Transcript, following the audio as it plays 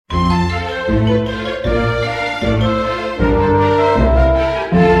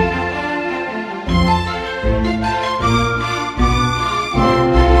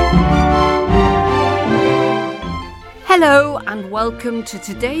and welcome to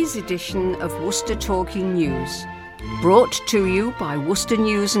today's edition of Worcester Talking News, brought to you by Worcester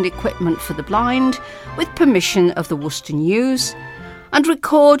News and Equipment for the Blind with permission of the Worcester News, and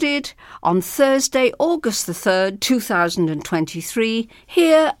recorded on Thursday, August the 3rd, 2023,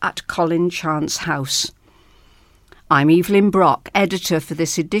 here at Colin Chance House. I'm Evelyn Brock, editor for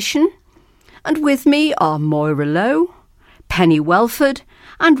this edition, and with me are Moira Lowe, Penny Welford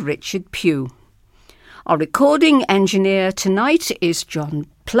and Richard Pugh. Our recording engineer tonight is John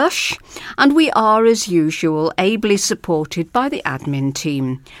Plush, and we are, as usual, ably supported by the admin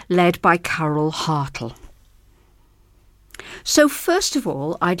team, led by Carol Hartle. So first of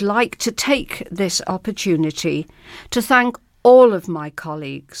all, I'd like to take this opportunity to thank all of my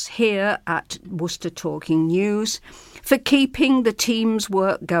colleagues here at Worcester Talking News for keeping the team's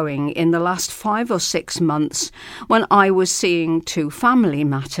work going in the last 5 or 6 months when I was seeing to family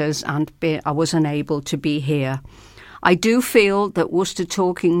matters and I was unable to be here. I do feel that Worcester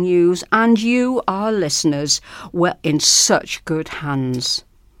Talking News and you, our listeners, were in such good hands.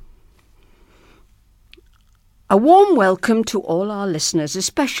 A warm welcome to all our listeners,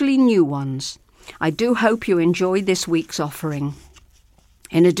 especially new ones. I do hope you enjoyed this week's offering.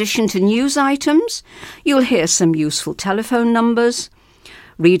 In addition to news items, you'll hear some useful telephone numbers,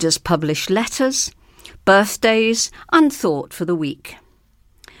 readers' published letters, birthdays and thought for the week.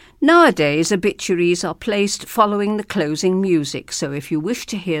 Nowadays, obituaries are placed following the closing music, so if you wish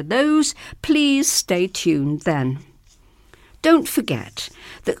to hear those, please stay tuned then. Don't forget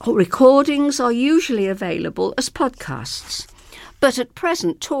that recordings are usually available as podcasts, but at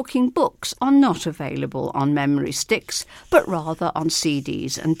present talking books are not available on memory sticks, but rather on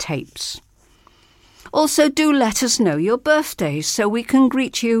CDs and tapes. Also, do let us know your birthdays so we can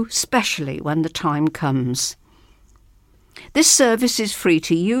greet you specially when the time comes. This service is free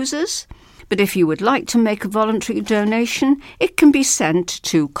to users, but if you would like to make a voluntary donation, it can be sent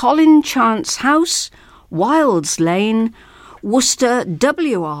to Colin Chance House, Wilds Lane, Worcester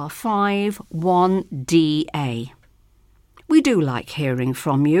WR5 1DA. We do like hearing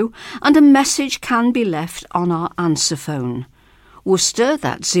from you, and a message can be left on our answer phone. Worcester,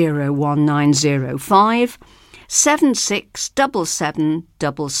 that's 01905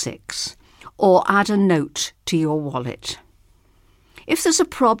 767766, or add a note to your wallet. If there's a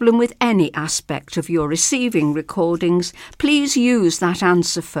problem with any aspect of your receiving recordings, please use that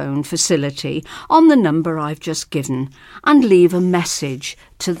answer phone facility on the number I've just given and leave a message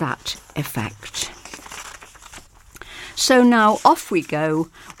to that effect. So now off we go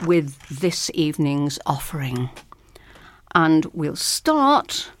with this evening's offering. And we'll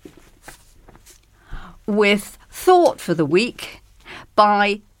start with Thought for the Week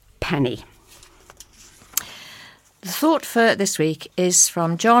by Penny. The thought for this week is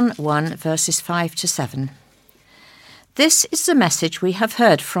from John 1 verses 5 to 7. This is the message we have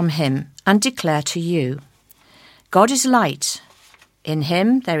heard from him and declare to you. God is light. In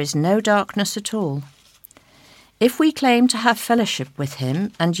him there is no darkness at all. If we claim to have fellowship with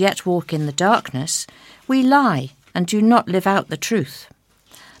him and yet walk in the darkness, we lie and do not live out the truth.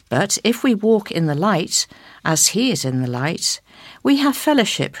 But if we walk in the light, as he is in the light, we have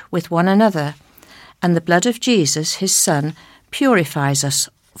fellowship with one another, and the blood of Jesus, his Son, purifies us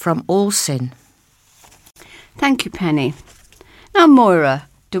from all sin. Thank you, Penny. Now, Moira,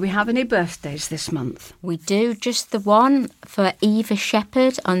 do we have any birthdays this month? We do, just the one for Eva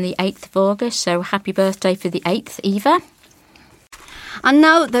Shepherd on the 8th of August, so happy birthday for the 8th, Eva. And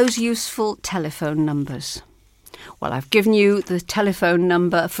now those useful telephone numbers. Well, I've given you the telephone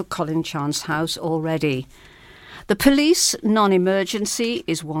number for Colin Chance House already. The police non-emergency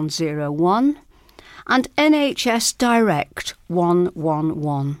is 101 and NHS Direct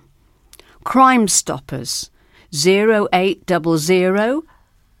 111. Crime Stoppers 0800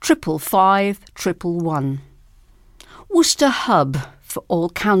 555 111. Worcester Hub for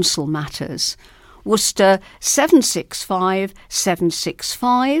all council matters. Worcester 765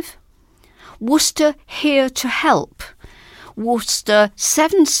 765. Worcester Here to Help. Worcester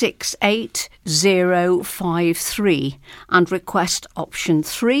 768053 and request option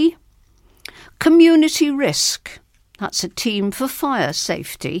 3. Community Risk, that's a team for fire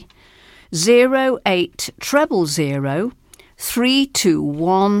safety. 08000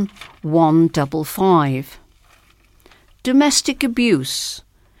 321 155. Domestic Abuse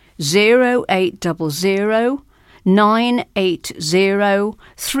 0800 980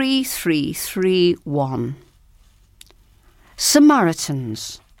 3331.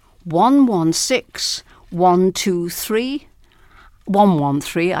 Samaritans 116 123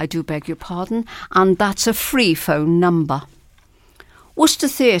 113, I do beg your pardon, and that's a free phone number. Worcester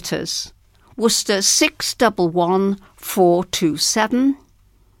Theatres Worcester 611427.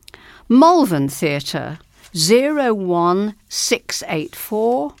 Malvern Theatre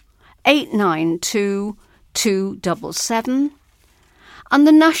 01684 892 277. And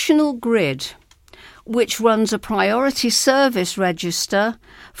the National Grid, which runs a priority service register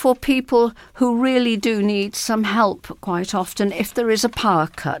for people who really do need some help quite often if there is a power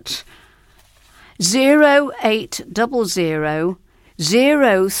cut. 0800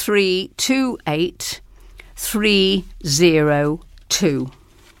 0328 302.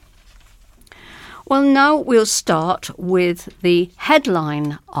 Well, now we'll start with the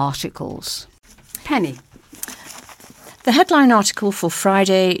headline articles. Penny. The headline article for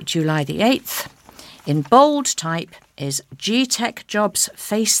Friday, July the 8th, in bold type, is GTech Jobs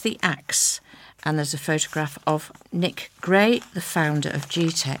Face the Axe, and there's a photograph of Nick Gray, the founder of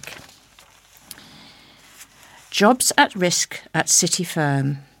GTech. Jobs at risk at city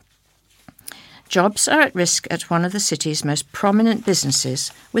firm. Jobs are at risk at one of the city's most prominent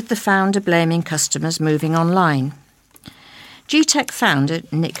businesses, with the founder blaming customers moving online. GTech founder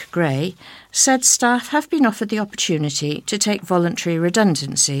Nick Gray said staff have been offered the opportunity to take voluntary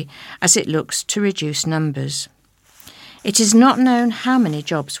redundancy as it looks to reduce numbers. It is not known how many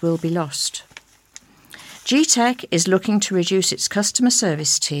jobs will be lost. GTech is looking to reduce its customer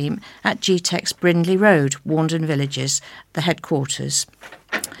service team at GTech's Brindley Road, Warndon Villages, the headquarters.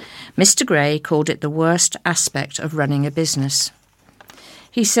 Mr. Gray called it the worst aspect of running a business.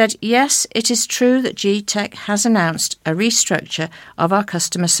 He said, yes, it is true that GTech has announced a restructure of our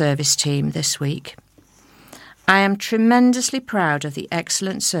customer service team this week. I am tremendously proud of the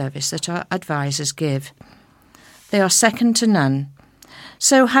excellent service that our advisors give. They are second to none.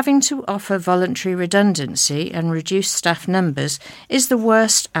 So having to offer voluntary redundancy and reduce staff numbers is the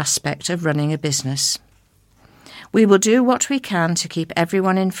worst aspect of running a business. We will do what we can to keep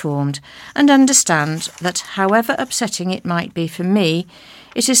everyone informed and understand that however upsetting it might be for me,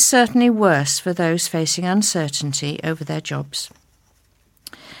 it is certainly worse for those facing uncertainty over their jobs.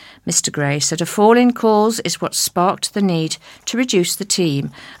 Mr. Gray said a fall in calls is what sparked the need to reduce the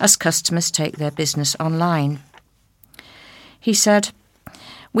team as customers take their business online. He said,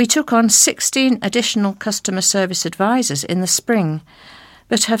 we took on 16 additional customer service advisors in the spring,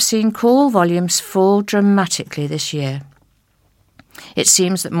 but have seen call volumes fall dramatically this year. It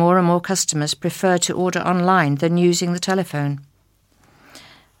seems that more and more customers prefer to order online than using the telephone.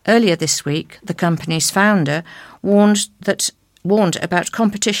 Earlier this week, the company's founder warned about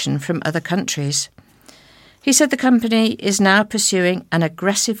competition from other countries. He said the company is now pursuing an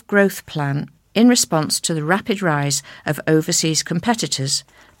aggressive growth plan in response to the rapid rise of overseas competitors,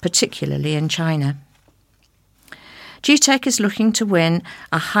 particularly in China. GTech is looking to win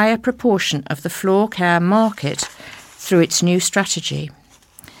a higher proportion of the floor care market through its new strategy.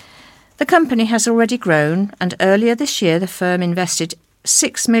 The company has already grown, and earlier this year the firm invested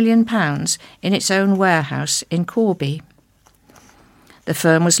 £6 million in its own warehouse in Corby. The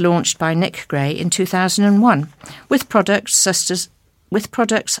firm was launched by Nick Gray in 2001 with products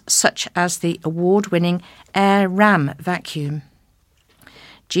such as the award-winning Air Ram vacuum.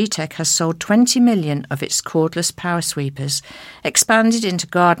 GTech has sold 20 million of its cordless power sweepers, expanded into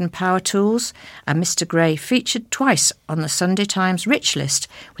garden power tools, and Mr. Gray featured twice on the Sunday Times Rich List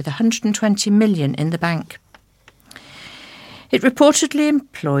with 120 million in the bank. It reportedly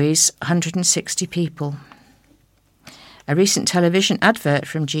employs 160 people. A recent television advert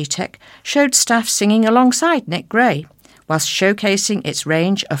from GTech showed staff singing alongside Nick Gray, whilst showcasing its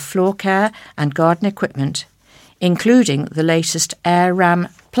range of floor care and garden equipment, including the latest Air Ram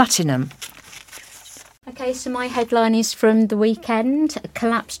Platinum. Okay, so my headline is from the weekend. A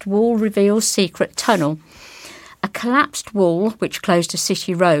collapsed wall reveals secret tunnel. A collapsed wall, which closed a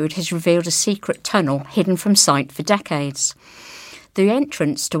city road, has revealed a secret tunnel hidden from sight for decades. The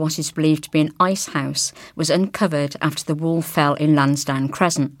entrance to what is believed to be an ice house was uncovered after the wall fell in Lansdowne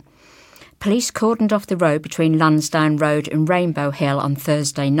Crescent. Police cordoned off the road between Lansdowne Road and Rainbow Hill on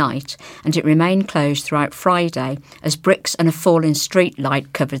Thursday night, and it remained closed throughout Friday as bricks and a fallen street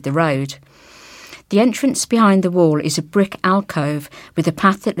light covered the road. The entrance behind the wall is a brick alcove with a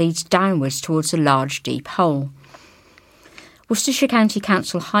path that leads downwards towards a large deep hole. Worcestershire County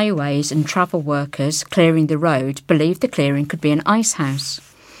Council highways and travel workers clearing the road believed the clearing could be an ice house.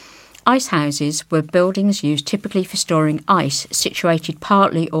 Ice houses were buildings used typically for storing ice situated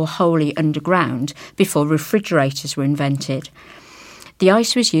partly or wholly underground before refrigerators were invented. The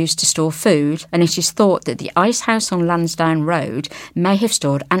ice was used to store food, and it is thought that the ice house on Lansdowne Road may have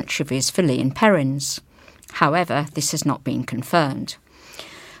stored anchovies for Lee and Perrins. However, this has not been confirmed.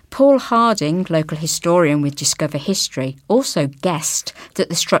 Paul Harding, local historian with Discover History, also guessed that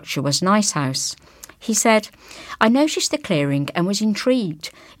the structure was an icehouse. He said, "I noticed the clearing and was intrigued.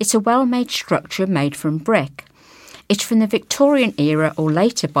 It's a well-made structure made from brick. It's from the Victorian era or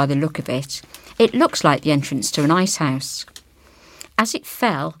later by the look of it. It looks like the entrance to an icehouse." As it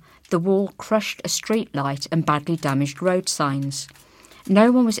fell, the wall crushed a street light and badly damaged road signs.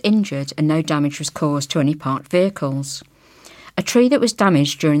 No one was injured and no damage was caused to any parked vehicles. A tree that was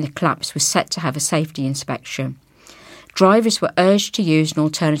damaged during the collapse was set to have a safety inspection. Drivers were urged to use an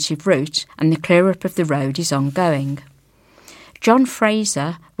alternative route and the clear-up of the road is ongoing. John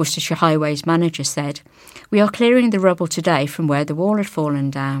Fraser, Worcestershire Highways manager, said, "We are clearing the rubble today from where the wall had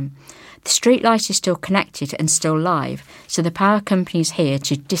fallen down. The street light is still connected and still live, so the power company is here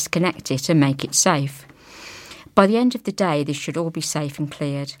to disconnect it and make it safe. By the end of the day, this should all be safe and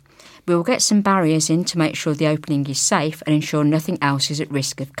cleared. We will get some barriers in to make sure the opening is safe and ensure nothing else is at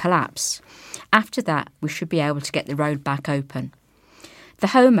risk of collapse. After that, we should be able to get the road back open." The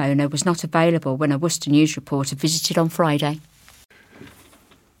homeowner was not available when a Worcester News reporter visited on Friday.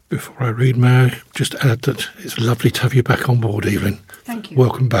 Before I read, may I just add that it's lovely to have you back on board, Evelyn. Thank you.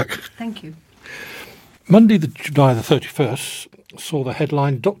 Welcome back. Thank you. Monday, July the 31st, saw the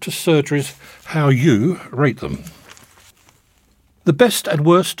headline, "Doctor Surgeries, How You Rate Them." The best and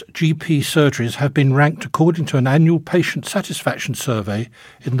worst GP surgeries have been ranked according to an annual patient satisfaction survey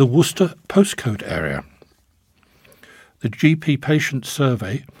in the Worcester postcode area. The GP Patient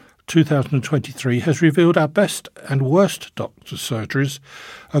Survey 2023 has revealed our best and worst doctor surgeries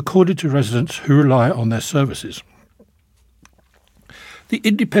according to residents who rely on their services. The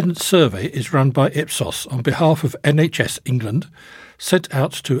independent survey is run by Ipsos on behalf of NHS England, sent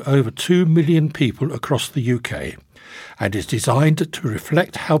out to over 2 million people across the UK, and is designed to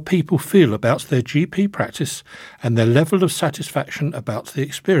reflect how people feel about their GP practice and their level of satisfaction about the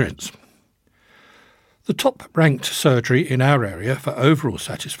experience. The top-ranked surgery in our area for overall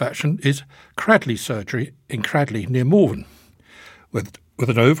satisfaction is Cradley Surgery in Cradley near Malvern, with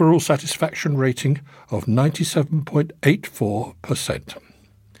an overall satisfaction rating of 97.84%.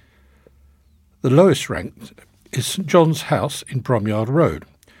 The lowest ranked is St John's House in Bromyard Road,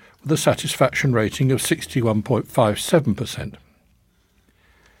 with a satisfaction rating of 61.57%.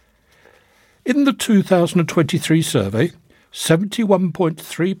 In the 2023 survey,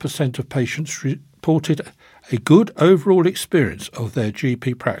 71.3% of patients reported a good overall experience of their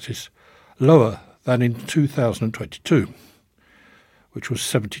GP practice, lower than in 2022, which was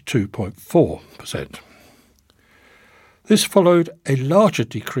 72.4%. This followed a larger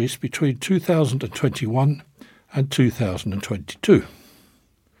decrease between 2021 and 2022.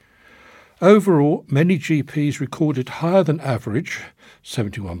 Overall, many GPs recorded higher than average,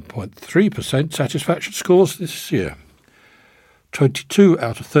 71.3% satisfaction scores this year. 22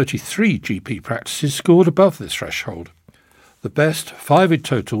 out of 33 GP practices scored above this threshold. The best, 5 in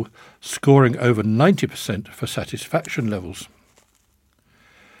total, scoring over 90% for satisfaction levels.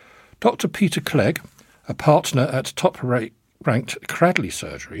 Dr. Peter Clegg, a partner at top-ranked Cradley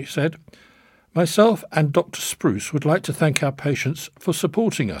Surgery, said, "Myself and Dr. Spruce would like to thank our patients for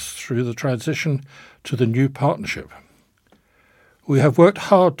supporting us through the transition to the new partnership. We have worked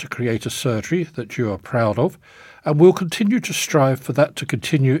hard to create a surgery that you are proud of, and will continue to strive for that to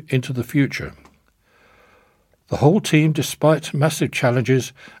continue into the future. The whole team, despite massive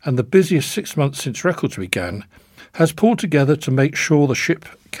challenges and the busiest 6 months since records began, has pulled together to make sure the ship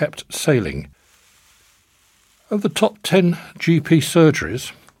kept sailing. Of the top 10 GP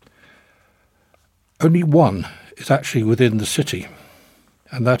surgeries, only one is actually within the city,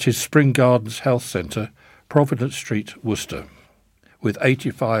 and that is Spring Gardens Health Centre, Providence Street, Worcester, with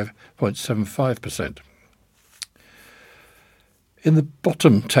 85.75%. In the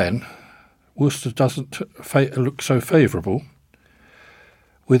bottom 10, Worcester doesn't look so favourable,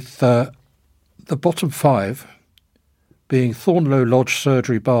 with the bottom 5 being Thornlow Lodge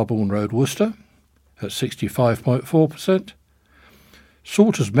Surgery, Barbourne Road, Worcester, at 65.4%,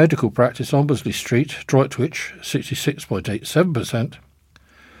 Salters Medical Practice, Ombersley Street, Droitwich, 66.87%,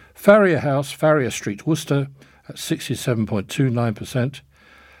 Farrier House, Farrier Street, Worcester, at 67.29%,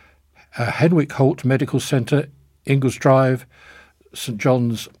 Henwick Holt Medical Centre, Ingalls Drive, St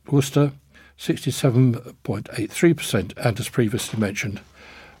John's, Worcester, 67.83%, and as previously mentioned,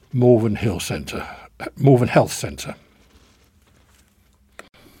 Malvern Health Centre.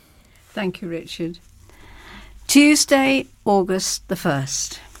 Thank you, Richard. Tuesday, August the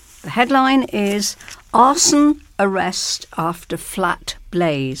 1st. The headline is Arson Arrest After Flat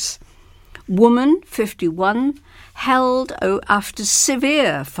Blaze. Woman, 51, held after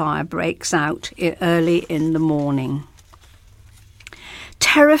severe fire breaks out early in the morning.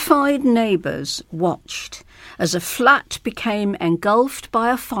 Terrified neighbours watched as a flat became engulfed by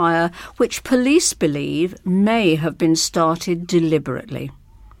a fire which police believe may have been started deliberately.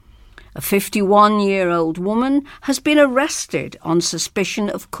 A 51-year-old woman has been arrested on suspicion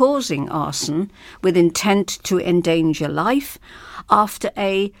of causing arson with intent to endanger life after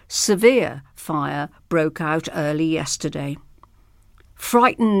a severe fire broke out early yesterday.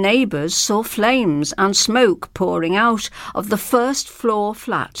 Frightened neighbours saw flames and smoke pouring out of the first-floor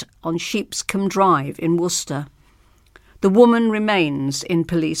flat on Sheepscombe Drive in Worcester. The woman remains in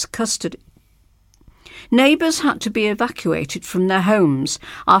police custody. Neighbours had to be evacuated from their homes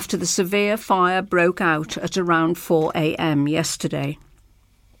after the severe fire broke out at around 4 a.m. yesterday.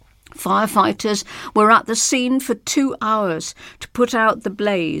 Firefighters were at the scene for 2 hours to put out the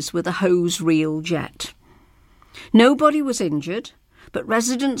blaze with a hose reel jet. Nobody was injured, but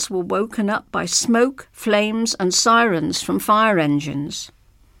residents were woken up by smoke, flames and sirens from fire engines.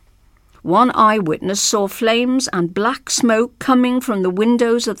 One eyewitness saw flames and black smoke coming from the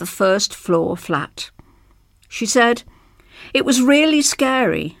windows of the first-floor flat. She said, "It was really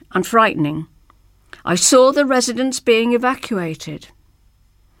scary and frightening. I saw the residents being evacuated."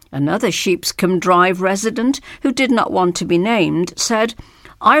 Another Sheepscombe Drive resident, who did not want to be named, said,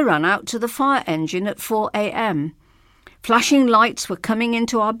 "I ran out to the fire engine at 4 a.m. Flashing lights were coming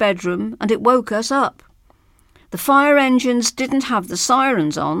into our bedroom and it woke us up. The fire engines didn't have the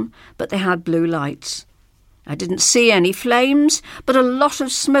sirens on, but they had blue lights. I didn't see any flames, but a lot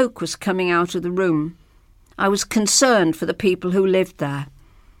of smoke was coming out of the room. I was concerned for the people who lived there.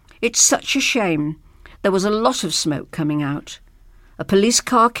 It's such a shame. There was a lot of smoke coming out. A police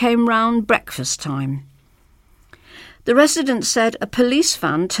car came round breakfast time." The resident said a police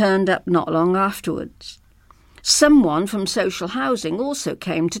van turned up not long afterwards. Someone from social housing also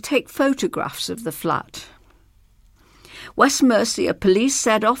came to take photographs of the flat. West Mercia police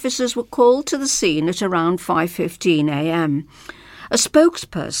said officers were called to the scene at around 5:15 a.m. A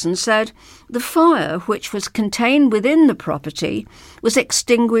spokesperson said the fire, which was contained within the property, was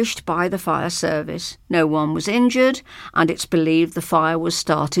extinguished by the fire service. No one was injured, and it's believed the fire was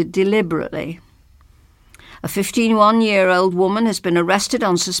started deliberately. A 51-year-old woman has been arrested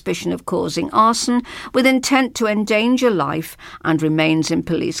on suspicion of causing arson with intent to endanger life and remains in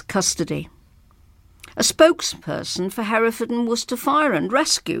police custody. A spokesperson for Hereford and Worcester Fire and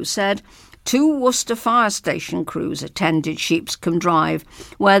Rescue said 2 Worcester Fire Station crews attended Sheepscombe Drive,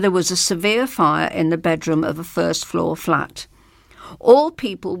 where there was a severe fire in the bedroom of a first-floor flat. All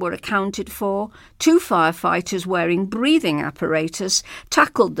people were accounted for. 2 firefighters wearing breathing apparatus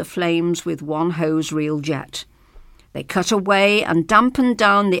tackled the flames with one hose reel jet. They cut away and dampened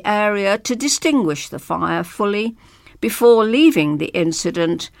down the area to distinguish the fire fully before leaving the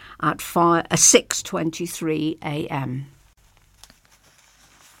incident at 6:23 a.m.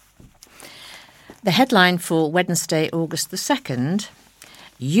 The headline for Wednesday, August the 2nd,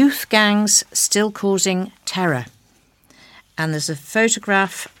 Youth Gangs Still Causing Terror. And there's a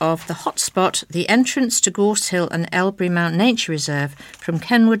photograph of the hotspot, the entrance to Gorse Hill and Elbury Mount Nature Reserve from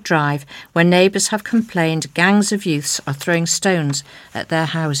Kenwood Drive, where neighbours have complained gangs of youths are throwing stones at their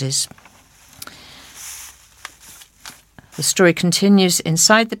houses. The story continues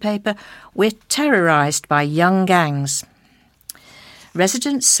inside the paper. We're terrorised by young gangs.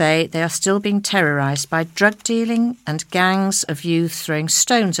 Residents say they are still being terrorised by drug dealing and gangs of youth throwing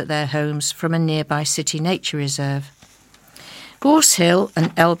stones at their homes from a nearby city nature reserve. Gorse Hill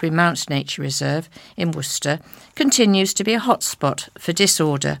and Elbury Mount Nature Reserve in Worcester continues to be a hotspot for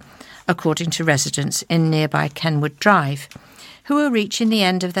disorder, according to residents in nearby Kenwood Drive, who are reaching the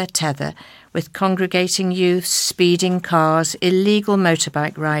end of their tether with congregating youths, speeding cars, illegal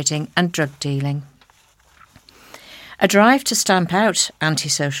motorbike riding and drug dealing. A drive to stamp out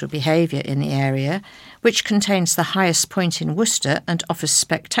antisocial behaviour in the area, which contains the highest point in Worcester and offers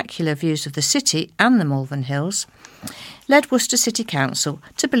spectacular views of the city and the Malvern Hills, led Worcester City Council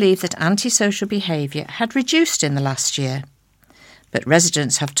to believe that antisocial behaviour had reduced in the last year. But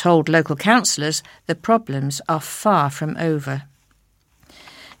residents have told local councillors the problems are far from over.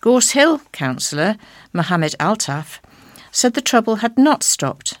 Gorse Hill councillor Mohammed Altaf said the trouble had not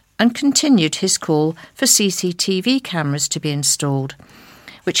stopped and continued his call for CCTV cameras to be installed,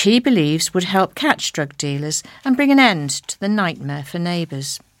 which he believes would help catch drug dealers and bring an end to the nightmare for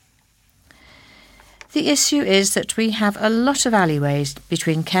neighbours. The issue is that we have a lot of alleyways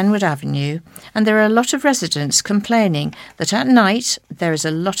between Kenwood Avenue, and there are a lot of residents complaining that at night there is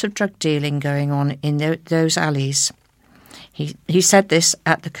a lot of drug dealing going on in those alleys. He said this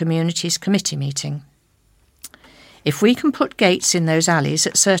at the Communities Committee meeting. If we can put gates in those alleys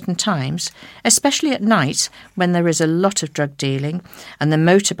at certain times, especially at night when there is a lot of drug dealing and the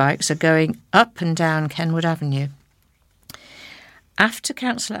motorbikes are going up and down Kenwood Avenue. After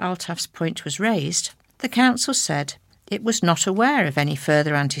Councillor Altaf's point was raised, the council said it was not aware of any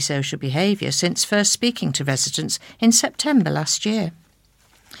further antisocial behaviour since first speaking to residents in September last year.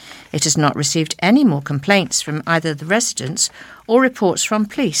 It has not received any more complaints from either the residents or reports from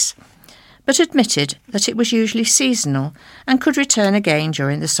police, but admitted that it was usually seasonal and could return again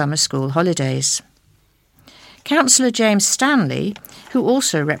during the summer school holidays. Councillor James Stanley, who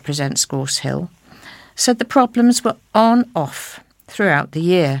also represents Gorse Hill, said the problems were on-off throughout the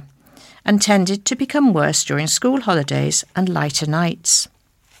year and tended to become worse during school holidays and lighter nights.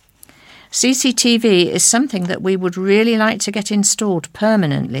 CCTV is something that we would really like to get installed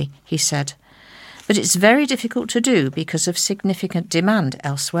permanently, he said, but it's very difficult to do because of significant demand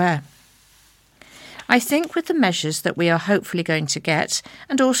elsewhere. I think with the measures that we are hopefully going to get,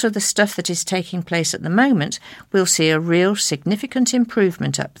 and also the stuff that is taking place at the moment, we'll see a real significant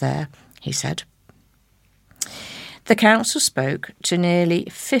improvement up there, he said. The council spoke to nearly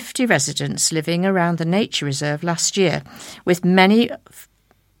 50 residents living around the nature reserve last year, with many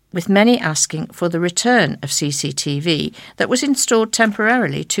asking for the return of CCTV that was installed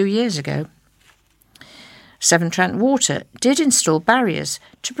temporarily 2 years ago. Severn Trent Water did install barriers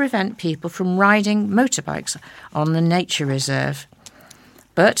to prevent people from riding motorbikes on the nature reserve,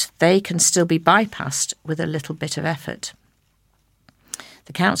 but they can still be bypassed with a little bit of effort.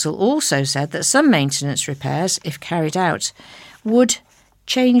 The council also said that some maintenance repairs, if carried out, would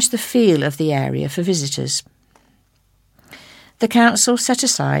change the feel of the area for visitors. The council set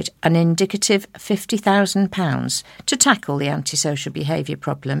aside an indicative £50,000 to tackle the antisocial behaviour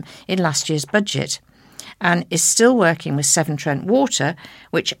problem in last year's budget, and is still working with Severn Trent Water,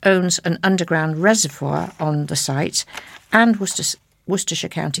 which owns an underground reservoir on the site, and Worcestershire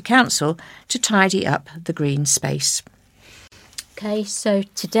County Council to tidy up the green space. Okay, so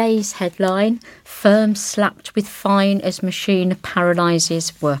today's headline, firm slapped with fine as machine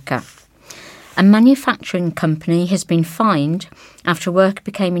paralyses worker. A manufacturing company has been fined after a worker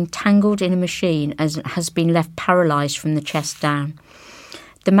became entangled in a machine and has been left paralysed from the chest down.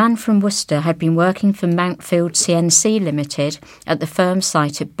 The man from Worcester had been working for Mountfield CNC Limited at the firm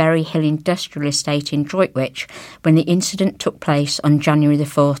site at Berry Hill Industrial Estate in Droitwich when the incident took place on January the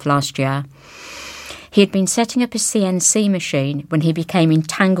 4th last year. He had been setting up a CNC machine when he became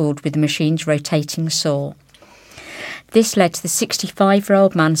entangled with the machine's rotating saw. This led to the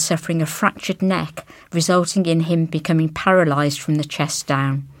 65-year-old man suffering a fractured neck, resulting in him becoming paralysed from the chest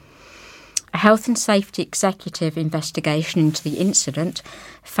down. A health and safety executive investigation into the incident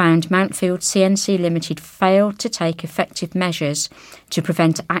found Mountfield CNC Limited failed to take effective measures to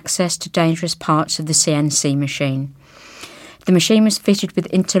prevent access to dangerous parts of the CNC machine. The machine was fitted with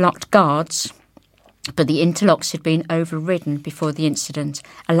interlocked guards, but the interlocks had been overridden before the incident,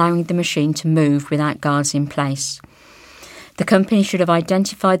 allowing the machine to move without guards in place. The company should have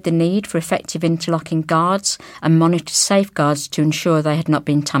identified the need for effective interlocking guards and monitored safeguards to ensure they had not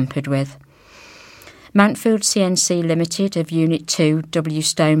been tampered with. Mountfield CNC Limited of Unit 2, W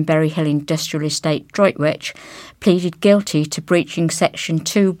Stone, Berry Hill Industrial Estate, Droitwich, pleaded guilty to breaching Section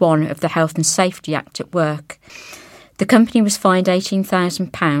 2.1 of the Health and Safety Act at work. The company was fined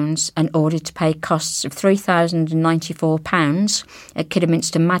 £18,000 and ordered to pay costs of £3,094 at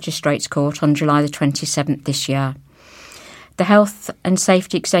Kidderminster Magistrates Court on July the 27th this year. The Health and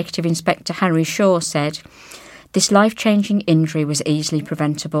Safety Executive Inspector Harry Shaw said, "This life-changing injury was easily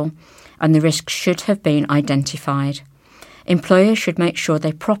preventable and the risk should have been identified. Employers should make sure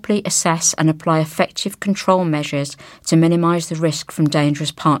they properly assess and apply effective control measures to minimise the risk from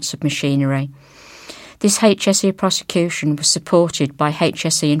dangerous parts of machinery." This HSE prosecution was supported by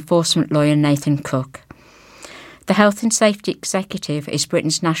HSE enforcement lawyer Nathan Cook. The Health and Safety Executive is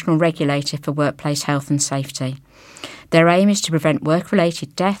Britain's national regulator for workplace health and safety. Their aim is to prevent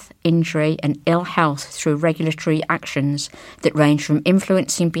work-related death, injury and ill health through regulatory actions that range from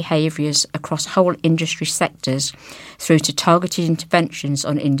influencing behaviours across whole industry sectors through to targeted interventions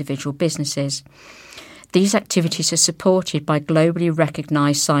on individual businesses. These activities are supported by globally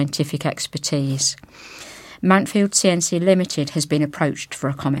recognised scientific expertise. Mountfield CNC Limited has been approached for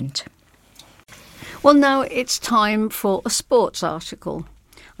a comment. Well, now it's time for a sports article.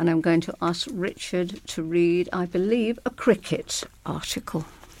 And I'm going to ask Richard to read, I believe, a cricket article.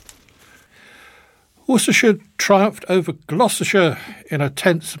 Worcestershire triumphed over Gloucestershire in a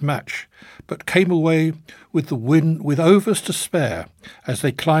tense match, but came away with the win with overs to spare as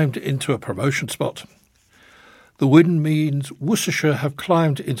they climbed into a promotion spot. The win means Worcestershire have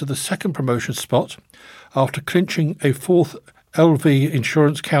climbed into the second promotion spot after clinching a fourth LV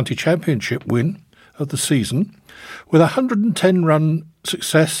Insurance County Championship win of the season with a 110-run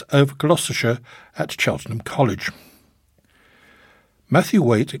success over Gloucestershire at Cheltenham College. Matthew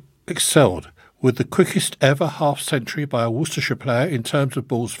Waite excelled with the quickest ever half-century by a Worcestershire player in terms of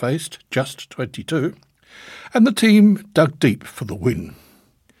balls faced, just 22, and the team dug deep for the win.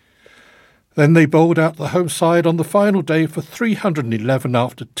 Then they bowled out the home side on the final day for 311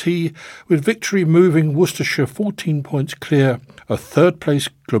 after tea, with victory moving Worcestershire 14 points clear of third-place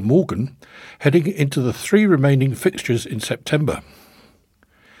Glamorgan, heading into the 3 remaining fixtures in September.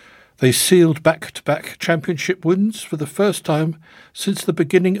 They sealed back-to-back championship wins for the first time since the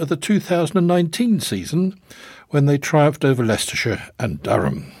beginning of the 2019 season, when they triumphed over Leicestershire and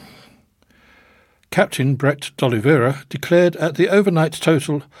Durham. Captain Brett D'Oliveira declared at the overnight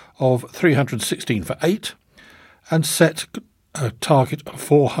total of 316 for 8 and set a target of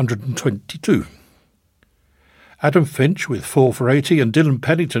 422. Adam Finch with 4 for 80 and Dylan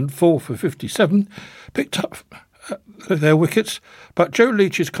Pennington 4 for 57 picked up their wickets, but Joe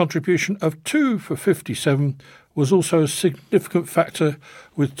Leach's contribution of 2 for 57 was also a significant factor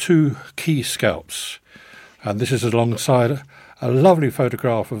with 2 key scalps. And this is alongside a lovely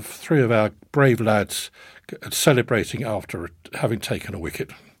photograph of 3 of our brave lads celebrating after having taken a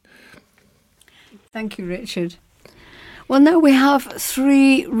wicket. Thank you, Richard. Well, now we have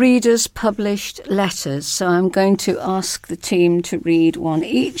 3 readers' published letters, so I'm going to ask the team to read one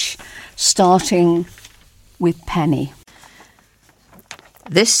each, starting with Penny.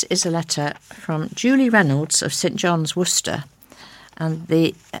 This is a letter from Julie Reynolds of St John's, Worcester, and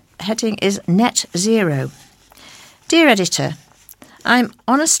the heading is Net Zero. Dear Editor, I'm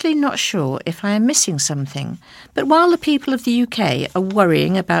honestly not sure if I am missing something, but while the people of the UK are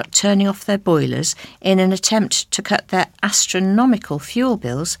worrying about turning off their boilers in an attempt to cut their astronomical fuel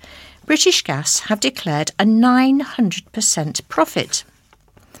bills, British Gas have declared a 900% profit.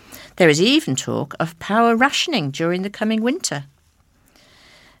 There is even talk of power rationing during the coming winter.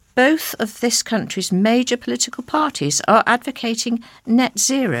 Both of this country's major political parties are advocating net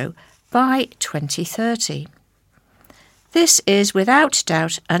zero by 2030. This is without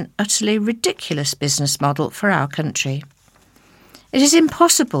doubt an utterly ridiculous business model for our country. It is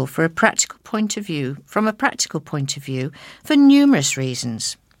impossible from a practical point of view for numerous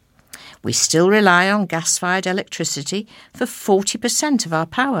reasons. We still rely on gas-fired electricity for 40% of our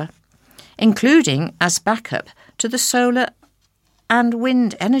power, including as backup to the solar and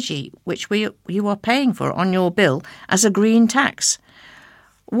wind energy which you are paying for on your bill as a green tax.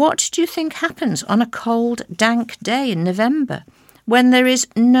 What do you think happens on a cold, dank day in November when there is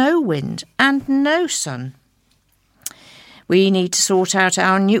no wind and no sun? We need to sort out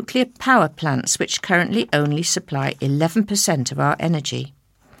our nuclear power plants, which currently only supply 11% of our energy.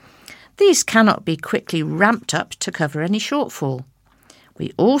 These cannot be quickly ramped up to cover any shortfall.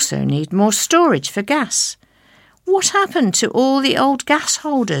 We also need more storage for gas. What happened to all the old gas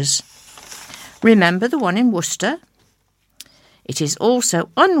holders? Remember the one in Worcester? It is also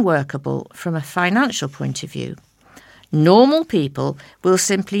unworkable from a financial point of view. Normal people will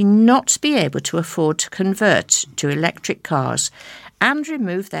simply not be able to afford to convert to electric cars and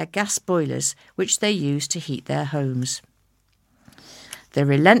remove their gas boilers which they use to heat their homes. The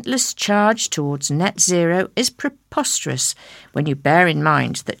relentless charge towards net zero is preposterous when you bear in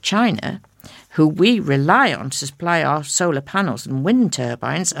mind that China, who we rely on to supply our solar panels and wind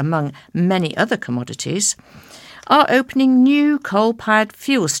turbines, among many other commodities, are opening new coal-powered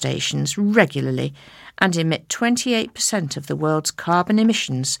fuel stations regularly and emit 28% of the world's carbon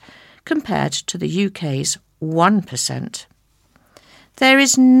emissions compared to the UK's 1%. There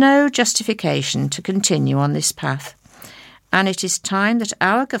is no justification to continue on this path, and it is time that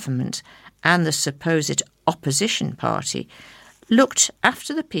our government and the supposed opposition party looked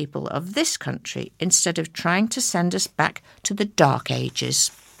after the people of this country instead of trying to send us back to the Dark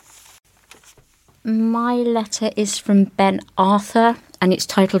Ages. My letter is from Ben Arthur, and it's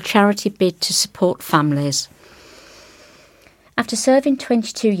titled Charity Bid to Support Families. After serving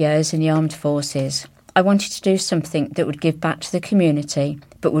 22 years in the armed forces, I wanted to do something that would give back to the community,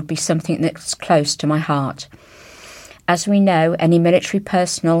 but would be something that's close to my heart. As we know, any military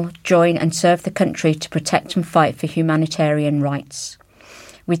personnel join and serve the country to protect and fight for humanitarian rights.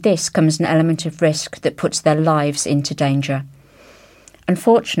 With this comes an element of risk that puts their lives into danger.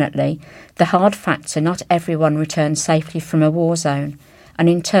 Unfortunately, the hard facts are not everyone returns safely from a war zone, and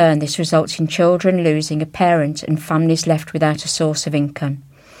in turn this results in children losing a parent and families left without a source of income.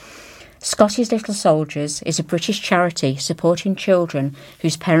 Scotty's Little Soldiers is a British charity supporting children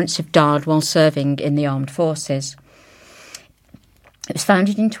whose parents have died while serving in the armed forces. It was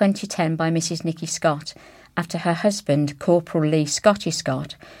founded in 2010 by Mrs. Nicky Scott after her husband, Corporal Lee Scotty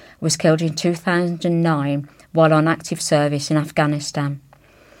Scott, was killed in 2009 while on active service in Afghanistan.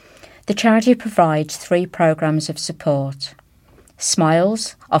 The charity provides 3 programmes of support.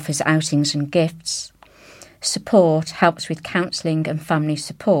 Smiles offers outings and gifts. Support helps with counselling and family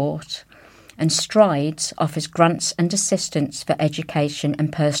support. And Strides offers grants and assistance for education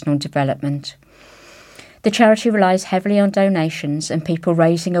and personal development. The charity relies heavily on donations and people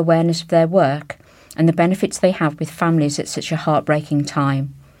raising awareness of their work and the benefits they have with families at such a heartbreaking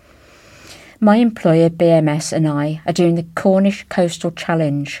time. My employer BMS and I are doing the Cornish Coastal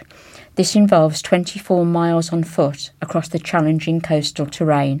Challenge. This involves 24 miles on foot across the challenging coastal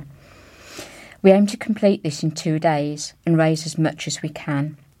terrain. We aim to complete this in 2 days and raise as much as we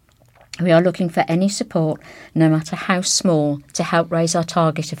can. We are looking for any support, no matter how small, to help raise our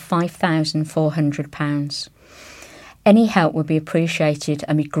target of £5,400. Any help would be appreciated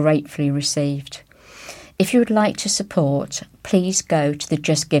and be gratefully received. If you would like to support, please go to the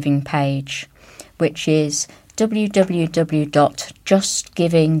Just Giving page, which is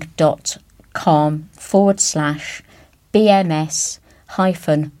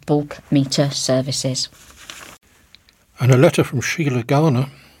www.justgiving.com/BMS-bulk meter services. And a letter from Sheila Garner.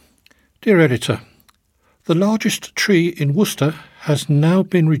 Dear Editor, the largest tree in Worcester has now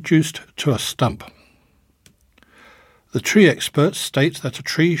been reduced to a stump. The tree experts state that a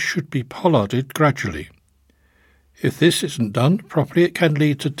tree should be pollarded gradually. If this isn't done properly, it can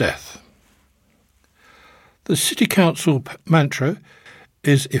lead to death. The City Council mantra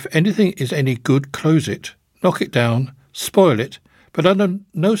is if anything is any good, close it, knock it down, spoil it, but under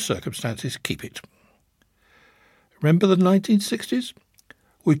no circumstances keep it. Remember the 1960s?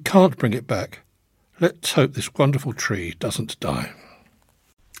 We can't bring it back. Let's hope this wonderful tree doesn't die.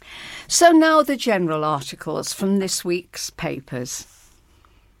 So now the general articles from this week's papers.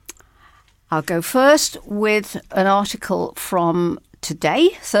 I'll go first with an article from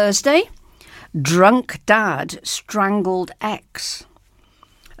today, Thursday. Drunk dad strangled ex.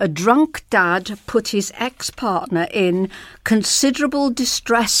 A drunk dad put his ex-partner in considerable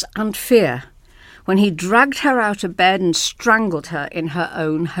distress and fear when he dragged her out of bed and strangled her in her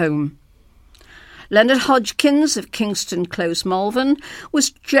own home. Leonard Hodgkins of Kingston Close, Malvern,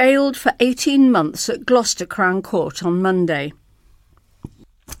 was jailed for 18 months at Gloucester Crown Court on Monday.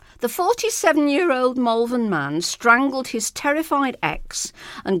 The 47-year-old Malvern man strangled his terrified ex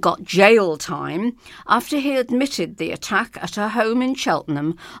and got jail time after he admitted the attack at her home in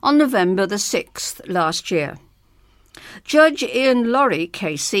Cheltenham on November the 6th last year. Judge Ian Laurie,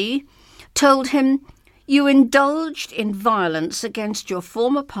 KC, told him, "You indulged in violence against your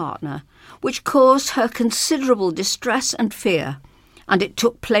former partner, which caused her considerable distress and fear, and it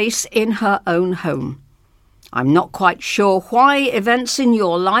took place in her own home. I'm not quite sure why events in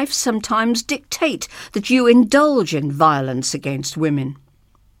your life sometimes dictate that you indulge in violence against women."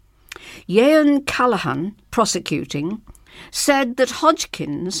 Ian Callaghan, prosecuting, said that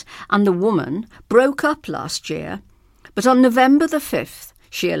Hodgkins and the woman broke up last year, but on November the 5th,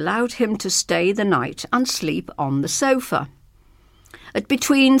 she allowed him to stay the night and sleep on the sofa. At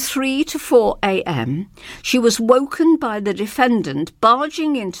between 3 to 4 a.m, she was woken by the defendant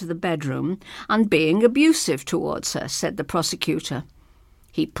barging into the bedroom and being abusive towards her, said the prosecutor.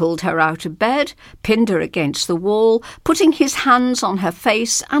 He pulled her out of bed, pinned her against the wall, putting his hands on her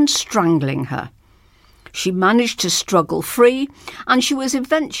face and strangling her. She managed to struggle free, and she was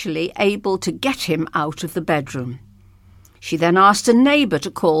eventually able to get him out of the bedroom. She then asked a neighbour to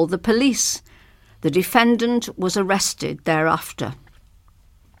call the police. The defendant was arrested thereafter.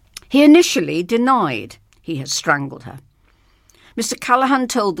 He initially denied he had strangled her. Mr. Callaghan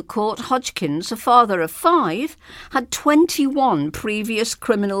told the court Hodgkins, a father of 5, had 21 previous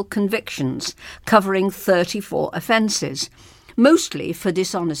criminal convictions covering 34 offences, mostly for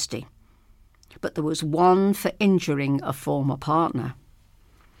dishonesty. But there was one for injuring a former partner.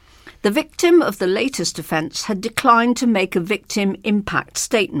 The victim of the latest offence had declined to make a victim impact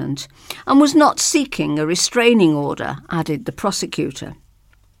statement and was not seeking a restraining order, added the prosecutor.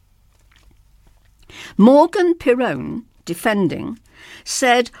 Morgan Pirone, defending,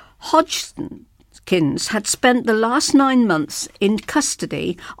 said Hodgkins had spent the last 9 months in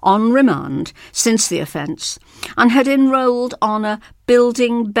custody on remand since the offence and had enrolled on a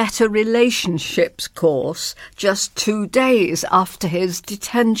Building Better Relationships course just 2 days after his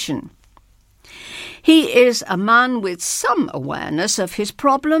detention. He is a man with some awareness of his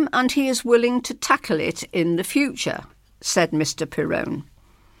problem and he is willing to tackle it in the future, said Mr. Pirone.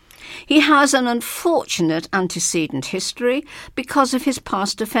 He has an unfortunate antecedent history because of his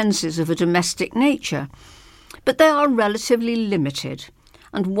past offences of a domestic nature, but they are relatively limited,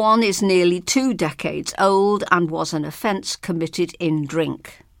 and one is nearly 2 decades old and was an offence committed in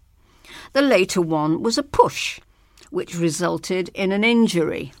drink. The later one was a push, which resulted in an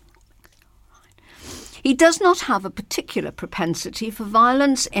injury. He does not have a particular propensity for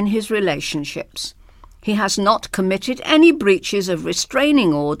violence in his relationships. He has not committed any breaches of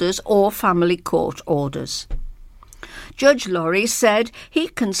restraining orders or family court orders. Judge Laurie said he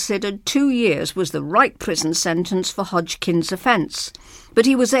considered 2 years was the right prison sentence for Hodgkin's offence, but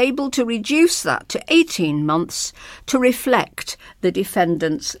he was able to reduce that to 18 months to reflect the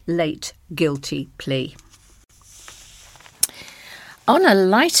defendant's late guilty plea. On a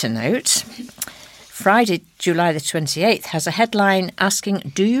lighter note, Friday, July the 28th has a headline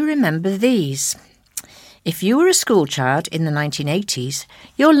asking, "Do you remember these?" If you were a schoolchild in the 1980s,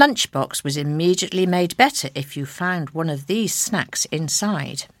 your lunchbox was immediately made better if you found one of these snacks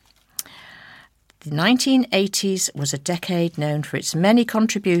inside. The 1980s was a decade known for its many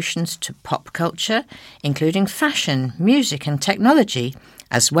contributions to pop culture, including fashion, music and technology,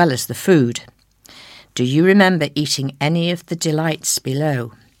 as well as the food. Do you remember eating any of the delights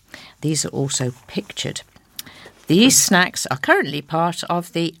below? These are also pictured. These snacks are currently part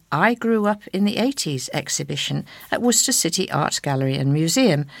of the I Grew Up in the 80s exhibition at Worcester City Art Gallery and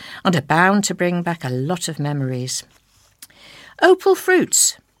Museum and are bound to bring back a lot of memories. Opal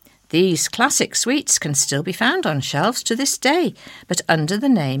fruits. These classic sweets can still be found on shelves to this day, but under the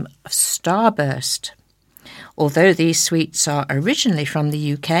name of Starburst. Although these sweets are originally from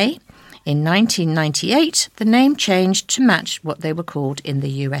the UK, in 1998 the name changed to match what they were called in the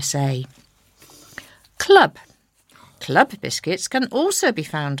USA. Club. Club biscuits can also be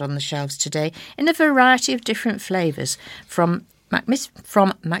found on the shelves today in a variety of different flavours from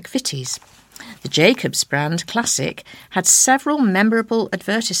McVitie's. The Jacobs brand Classic had several memorable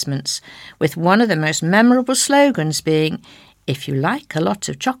advertisements, with one of the most memorable slogans being, "If you like a lot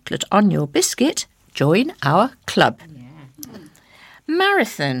of chocolate on your biscuit, join our club." Yeah.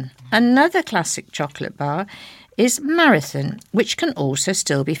 Marathon, another classic chocolate bar, is Marathon, which can also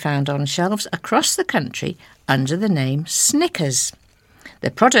still be found on shelves across the country under the name Snickers.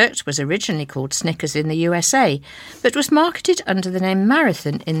 The product was originally called Snickers in the USA, but was marketed under the name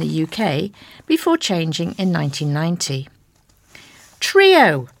Marathon in the UK before changing in 1990.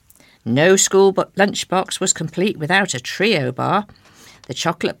 Trio. No school lunchbox was complete without a Trio bar. The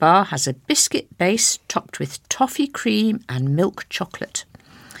chocolate bar has a biscuit base topped with toffee cream and milk chocolate.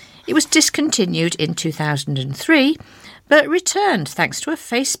 It was discontinued in 2003, but returned thanks to a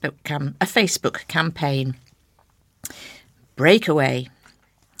Facebook campaign. Breakaway.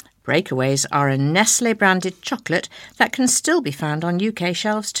 Breakaways are a Nestlé-branded chocolate that can still be found on UK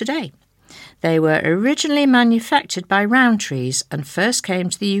shelves today. They were originally manufactured by Rowntree's and first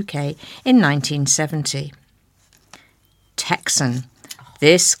came to the UK in 1970. Texan.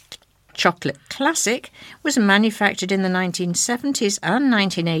 This chocolate classic was manufactured in the 1970s and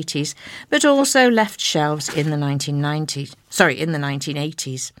 1980s, but also left shelves in the 1980s.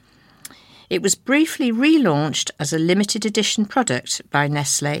 It was briefly relaunched as a limited edition product by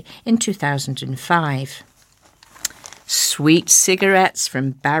Nestlé in 2005. Sweet cigarettes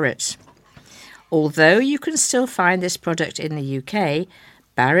from Barrett. Although you can still find this product in the UK,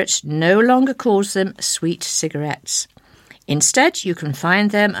 Barrett no longer calls them sweet cigarettes. Instead, you can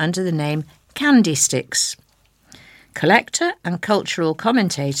find them under the name Candy Sticks. Collector and cultural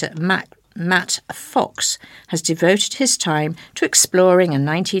commentator Matt Fox has devoted his time to exploring a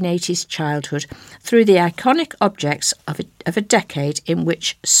 1980s childhood through the iconic objects of a decade in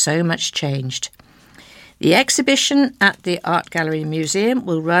which so much changed. The exhibition at the Art Gallery Museum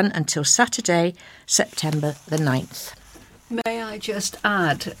will run until Saturday, September the 9th. May I just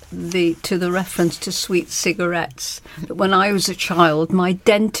add to the reference to sweet cigarettes that when I was a child, my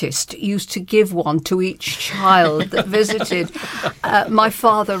dentist used to give one to each child that visited. My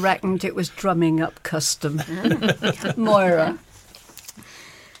father reckoned it was drumming up custom. Moira.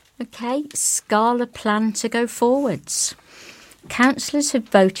 OK, Scala plan to go forwards. Councillors have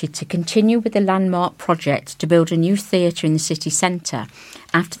voted to continue with the landmark project to build a new theatre in the city centre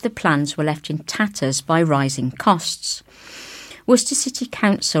after the plans were left in tatters by rising costs. Worcester City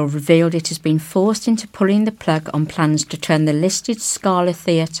Council revealed it has been forced into pulling the plug on plans to turn the listed Scala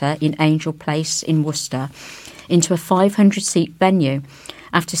Theatre in Angel Place in Worcester into a 500-seat venue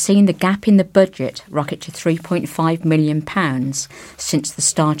after seeing the gap in the budget rocket to £3.5 million since the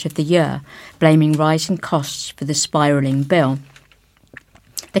start of the year, blaming rising costs for the spiralling bill.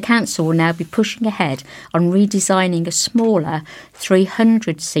 The council will now be pushing ahead on redesigning a smaller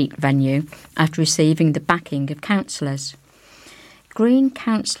 300-seat venue after receiving the backing of councillors. Green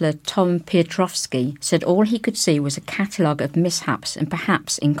councillor Tom Piotrowski said all he could see was a catalogue of mishaps and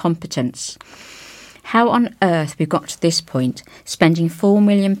perhaps incompetence. How on earth we got to this point, spending £4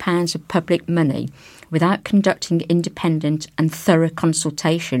 million of public money without conducting independent and thorough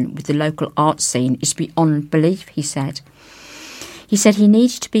consultation with the local art scene, is beyond belief, he said. He said he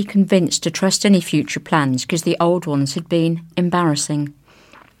needed to be convinced to trust any future plans because the old ones had been embarrassing.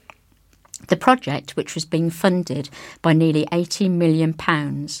 The project, which was being funded by nearly £18 million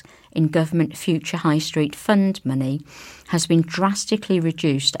in government Future High Street Fund money, has been drastically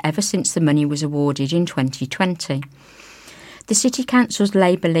reduced ever since the money was awarded in 2020. The City Council's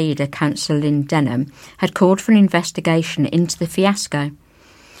Labour leader, Councillor Lynn Denham, had called for an investigation into the fiasco.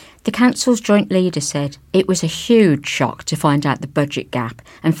 The council's joint leader said it was a huge shock to find out the budget gap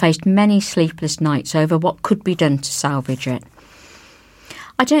and faced many sleepless nights over what could be done to salvage it.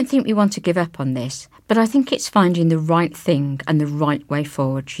 I don't think we want to give up on this, but I think it's finding the right thing and the right way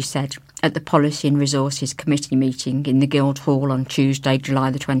forward, she said at the Policy and Resources Committee meeting in the Guildhall on Tuesday,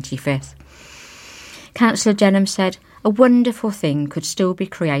 July the 25th. Councillor Denham said a wonderful thing could still be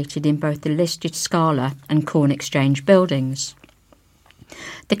created in both the listed Scala and Corn Exchange buildings.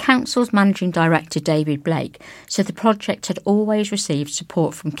 The council's managing director, David Blake, said the project had always received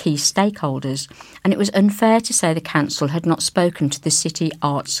support from key stakeholders, and it was unfair to say the council had not spoken to the city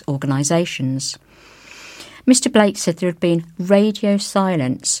arts organisations. Mr Blake said there had been radio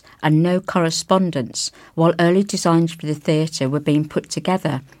silence and no correspondence while early designs for the theatre were being put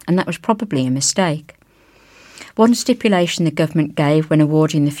together, and that was probably a mistake. One stipulation the government gave when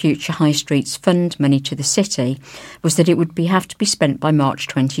awarding the Future High Streets Fund money to the city was that it would have to be spent by March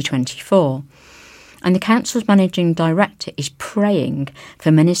 2024. And the council's managing director is praying for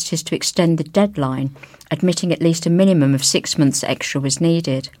ministers to extend the deadline, admitting at least a minimum of 6 months extra was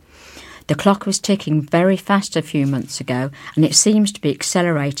needed. The clock was ticking very fast a few months ago, and it seems to be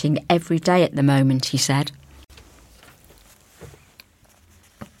accelerating every day at the moment, he said.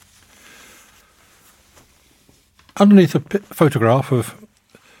 Underneath a photograph of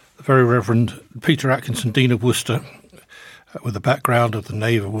the Very Reverend Peter Atkinson, Dean of Worcester, with the background of the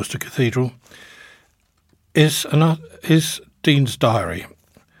nave of Worcester Cathedral, is Dean's diary.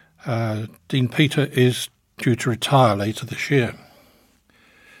 Dean Peter is due to retire later this year.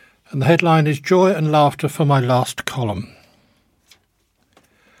 And the headline is Joy and Laughter for My Last Column.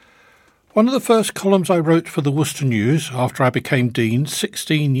 One of the first columns I wrote for the Worcester News after I became Dean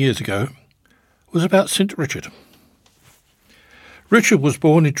 16 years ago was about St Richard. Richard was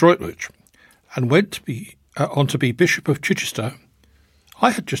born in Droitwich and went on to be Bishop of Chichester. I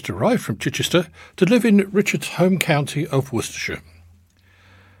had just arrived from Chichester to live in Richard's home county of Worcestershire,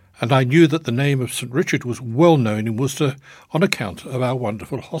 and I knew that the name of St Richard was well known in Worcester on account of our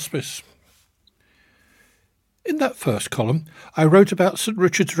wonderful hospice. In that first column, I wrote about St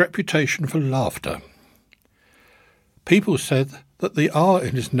Richard's reputation for laughter. People said that the R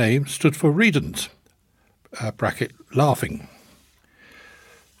in his name stood for redent, laughing.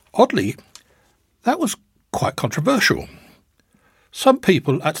 Oddly, that was quite controversial. Some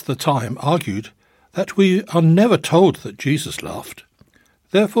people at the time argued that we are never told that Jesus laughed.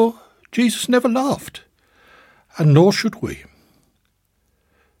 Therefore, Jesus never laughed, and nor should we.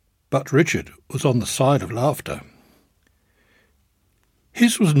 But Richard was on the side of laughter.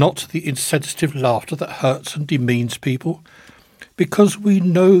 His was not the insensitive laughter that hurts and demeans people, because we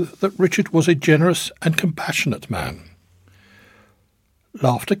know that Richard was a generous and compassionate man.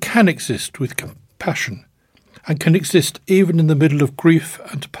 Laughter can exist with compassion, and can exist even in the middle of grief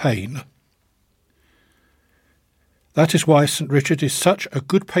and pain. That is why St Richard is such a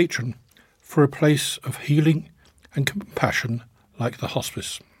good patron for a place of healing and compassion like the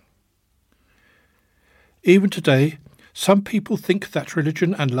hospice. Even today, some people think that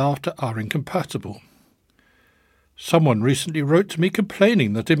religion and laughter are incompatible. Someone recently wrote to me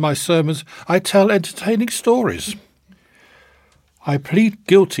complaining that in my sermons I tell entertaining stories. I plead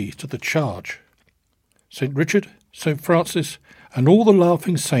guilty to the charge. St Richard, St Francis, and all the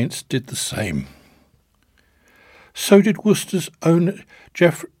laughing saints did the same. So did Worcester's own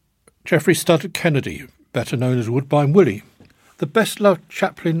Geoffrey Studdert Kennedy, better known as Woodbine Willie, the best-loved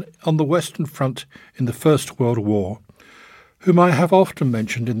chaplain on the Western Front in the First World War, whom I have often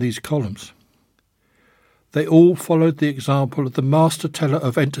mentioned in these columns. They all followed the example of the master teller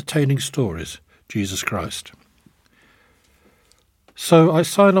of entertaining stories, Jesus Christ. So I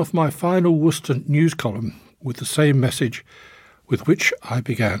sign off my final Worcester News column with the same message with which I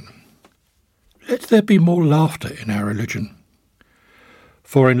began. Let there be more laughter in our religion.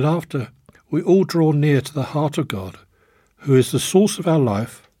 For in laughter we all draw near to the heart of God, who is the source of our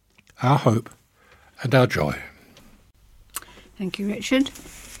life, our hope, and our joy. Thank you, Richard.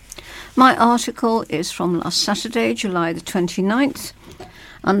 My article is from last Saturday, July the 29th,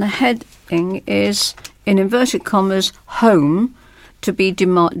 and the heading is, in inverted commas, home to be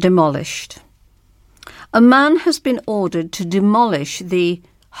demolished. A man has been ordered to demolish the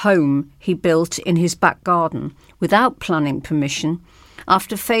home he built in his back garden without planning permission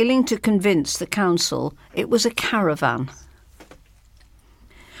after failing to convince the council it was a caravan.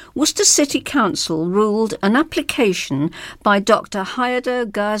 Worcester City Council ruled an application by Dr. Haider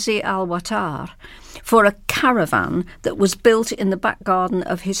Ghazi Al-Wattar for a caravan that was built in the back garden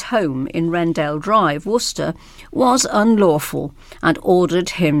of his home in Rendale Drive, Worcester, was unlawful and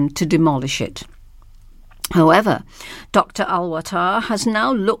ordered him to demolish it. However, Dr. Al-Wattar has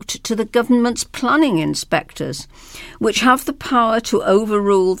now looked to the government's planning inspectors, which have the power to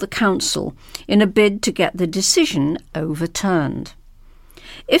overrule the council in a bid to get the decision overturned.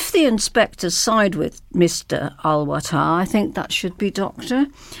 If the inspectors side with Mr. Al-Wattar, I think that should be doctor,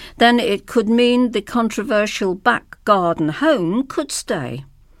 then it could mean the controversial back garden home could stay.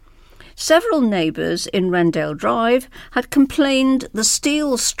 Several neighbours in Rendale Drive had complained the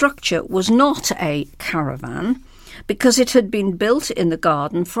steel structure was not a caravan because it had been built in the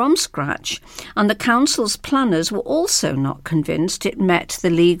garden from scratch, and the council's planners were also not convinced it met the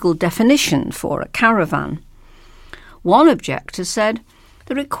legal definition for a caravan. One objector said,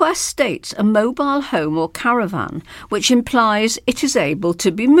 "The request states a mobile home or caravan, which implies it is able to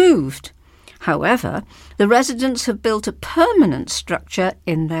be moved. However, the residents have built a permanent structure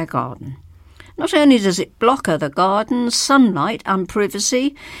in their garden. Not only does it block other gardens, sunlight and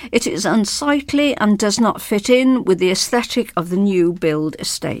privacy, it is unsightly and does not fit in with the aesthetic of the new build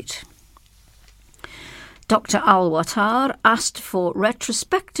estate." Dr. Al-Wattar asked for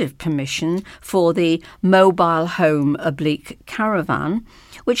retrospective permission for the mobile home / caravan,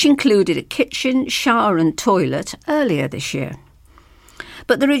 which included a kitchen, shower and toilet earlier this year.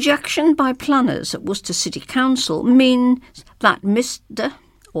 But the rejection by planners at Worcester City Council means that Mr.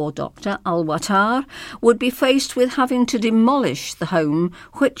 or Dr. Al-Wattar would be faced with having to demolish the home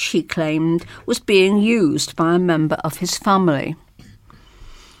which he claimed was being used by a member of his family.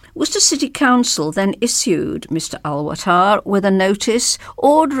 Worcester City Council then issued Mr. Al-Wattar with a notice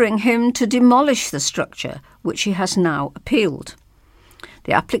ordering him to demolish the structure, which he has now appealed.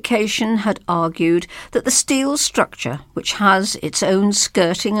 The application had argued that the steel structure, which has its own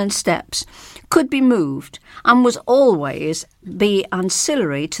skirting and steps, could be moved and was always be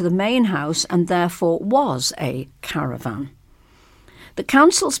ancillary to the main house and therefore was a caravan. The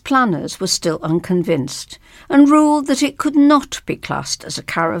council's planners were still unconvinced and ruled that it could not be classed as a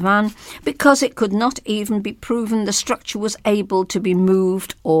caravan because it could not even be proven the structure was able to be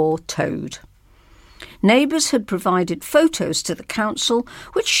moved or towed. Neighbours had provided photos to the council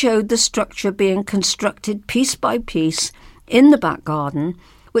which showed the structure being constructed piece by piece in the back garden,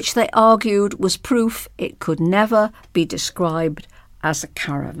 which they argued was proof it could never be described as a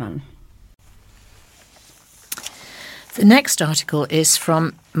caravan. The next article is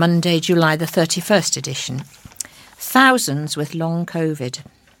from Monday, July the 31st edition. Thousands with long COVID.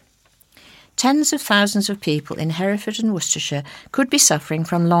 Tens of thousands of people in Hereford and Worcestershire could be suffering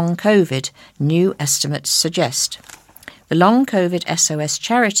from long COVID, new estimates suggest. The Long COVID SOS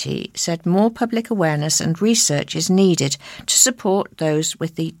charity said more public awareness and research is needed to support those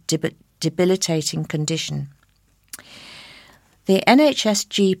with the debilitating condition. The NHS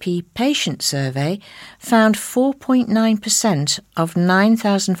GP patient survey found 4.9% of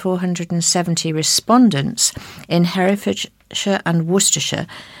 9,470 respondents in Herefordshire and Worcestershire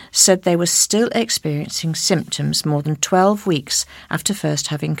said they were still experiencing symptoms more than 12 weeks after first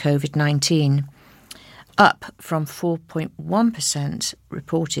having COVID-19, up from 4.1%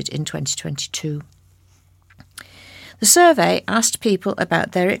 reported in 2022. The survey asked people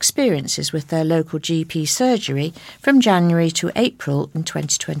about their experiences with their local GP surgery from January to April in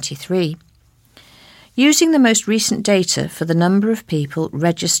 2023. Using the most recent data for the number of people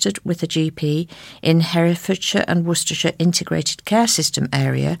registered with a GP in Herefordshire and Worcestershire Integrated Care System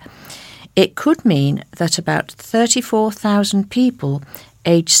area, it could mean that about 34,000 people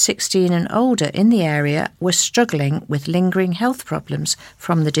aged 16 and older in the area were struggling with lingering health problems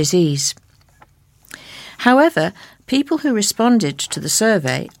from the disease. However, people who responded to the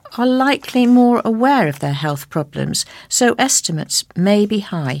survey are likely more aware of their health problems, so estimates may be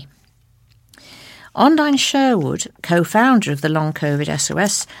high. Online Sherwood, co-founder of the Long COVID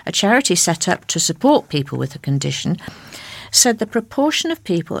SOS, a charity set up to support people with the condition, said the proportion of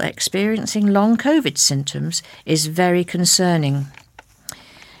people experiencing long COVID symptoms is very concerning.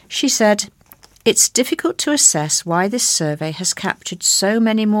 She said, "It's difficult to assess why this survey has captured so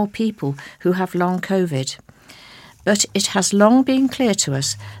many more people who have long COVID. But it has long been clear to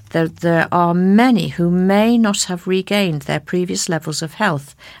us that there are many who may not have regained their previous levels of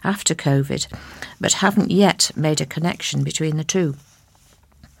health after COVID, but haven't yet made a connection between the two."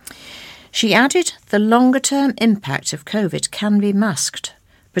 She added the longer-term impact of COVID can be masked,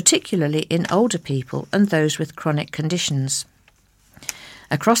 particularly in older people and those with chronic conditions.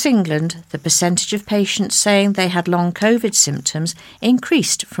 Across England, the percentage of patients saying they had long COVID symptoms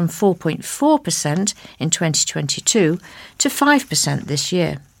increased from 4.4% in 2022 to 5% this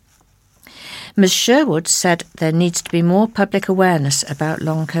year. Ms Sherwood said there needs to be more public awareness about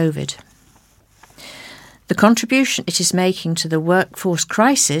long COVID. The contribution it is making to the workforce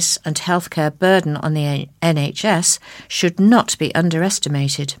crisis and healthcare burden on the NHS should not be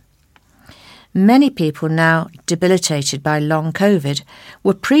underestimated. Many people now debilitated by long COVID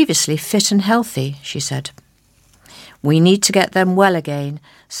were previously fit and healthy, she said. We need to get them well again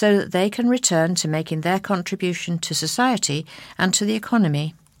so that they can return to making their contribution to society and to the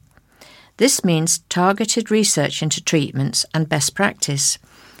economy. This means targeted research into treatments and best practice,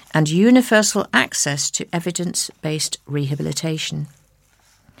 and universal access to evidence-based rehabilitation.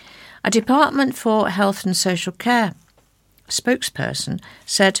 A Department for Health and Social Care spokesperson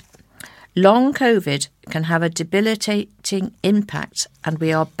said, "Long COVID can have a debilitating impact, and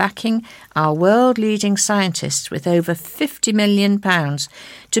we are backing our world-leading scientists with over £50 million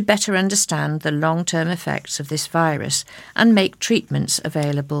to better understand the long-term effects of this virus and make treatments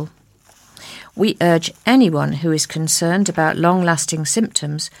available. We urge anyone who is concerned about long-lasting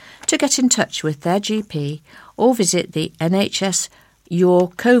symptoms to get in touch with their GP or visit the NHS Your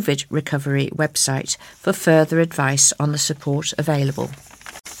COVID Recovery website for further advice on the support available."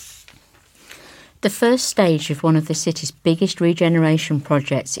 The first stage of one of the city's biggest regeneration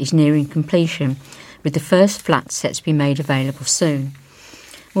projects is nearing completion, with the first flats set to be made available soon.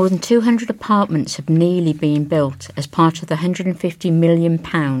 More than 200 apartments have nearly been built as part of the £150 million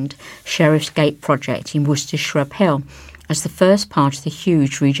Sheriff's Gate project in Worcester Shrub Hill as the first part of the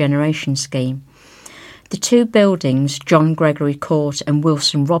huge regeneration scheme. The two buildings, John Gregory Court and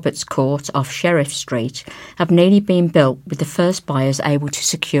Wilson Roberts Court off Sheriff Street, have nearly been built, with the first buyers able to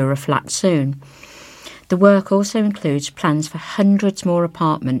secure a flat soon. The work also includes plans for hundreds more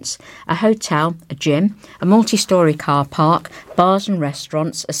apartments, a hotel, a gym, a multi-storey car park, bars and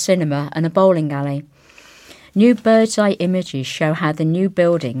restaurants, a cinema and a bowling alley. New bird's-eye images show how the new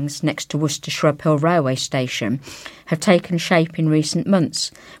buildings next to Worcester Shrub Hill railway station have taken shape in recent months,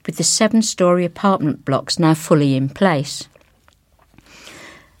 with the 7-storey apartment blocks now fully in place.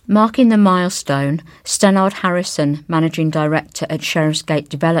 Marking the milestone, Stannard Harrison, Managing Director at Sheriff's Gate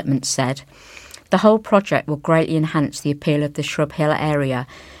Development, said, "The whole project will greatly enhance the appeal of the Shrub Hill area,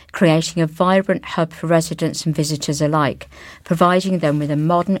 creating a vibrant hub for residents and visitors alike, providing them with a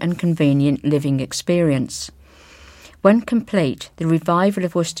modern and convenient living experience. When complete, the revival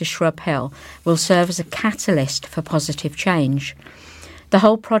of Worcester Shrub Hill will serve as a catalyst for positive change. The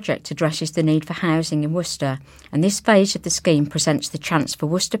whole project addresses the need for housing in Worcester, and this phase of the scheme presents the chance for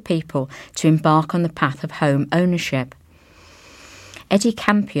Worcester people to embark on the path of home ownership." Eddie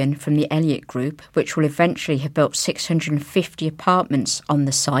Campion from the Elliott Group, which will eventually have built 650 apartments on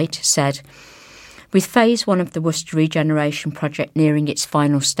the site, said, "With Phase 1 of the Worcester Regeneration Project nearing its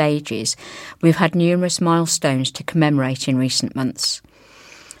final stages, we've had numerous milestones to commemorate in recent months.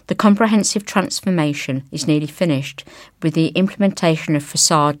 The comprehensive transformation is nearly finished with the implementation of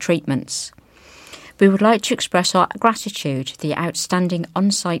facade treatments. We would like to express our gratitude to the outstanding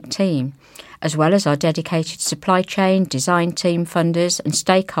on-site team, as well as our dedicated supply chain, design team, funders and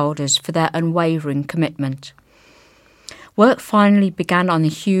stakeholders for their unwavering commitment. Work finally began on the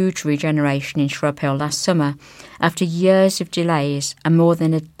huge regeneration in Shrub Hill last summer, after years of delays and more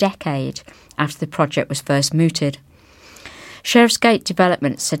than a decade after the project was first mooted. Sheriff's Gate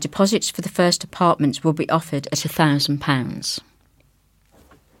Development said deposits for the first apartments will be offered at £1,000.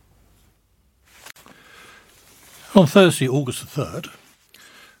 On Thursday, August the 3rd,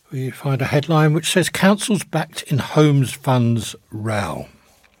 we find a headline which says "Councils backed in Homes Funds row,"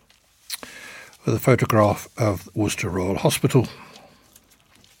 with a photograph of Worcester Royal Hospital.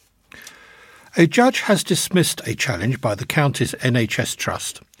 A judge has dismissed a challenge by the county's NHS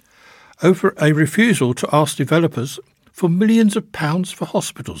Trust over a refusal to ask developers for millions of pounds for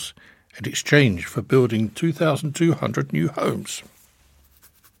hospitals in exchange for building 2,200 new homes.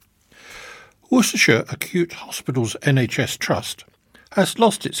 Worcestershire Acute Hospitals NHS Trust has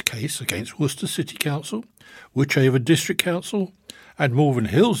lost its case against Worcester City Council, Wychhaven District Council and Malvern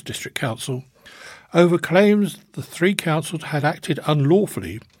Hills District Council over claims the three councils had acted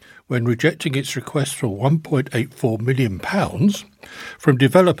unlawfully when rejecting its request for £1.84 million from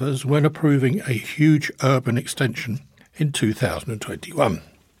developers when approving a huge urban extension in 2021.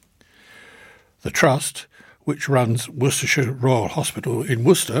 The Trust, which runs Worcestershire Royal Hospital in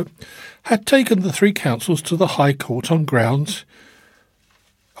Worcester, had taken the three councils to the High Court on 5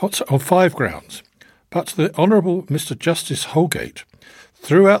 grounds, but the Honourable Mr Justice Holgate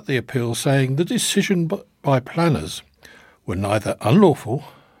threw out the appeal, saying the decision by planners were neither unlawful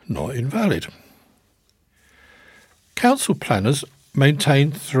nor invalid. Council planners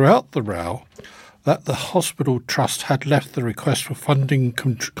maintained throughout the row that the hospital trust had left the request for funding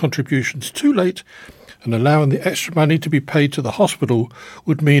contributions too late, and allowing the extra money to be paid to the hospital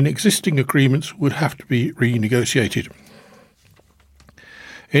would mean existing agreements would have to be renegotiated.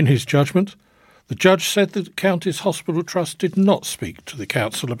 In his judgment, the judge said that the county's hospital trust did not speak to the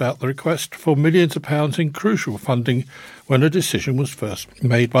council about the request for millions of pounds in crucial funding when a decision was first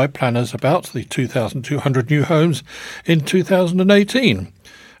made by planners about the 2,200 new homes in 2018,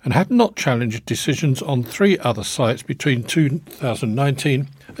 and had not challenged decisions on 3 other sites between 2019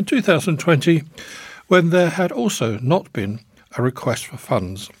 and 2020, when there had also not been a request for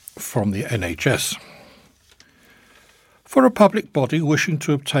funds from the NHS. For a public body wishing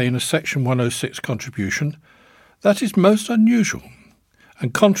to obtain a Section 106 contribution, that is most unusual,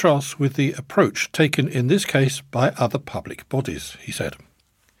 and contrasts with the approach taken in this case by other public bodies, he said.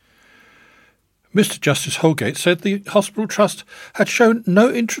 Mr Justice Holgate said the Hospital Trust had shown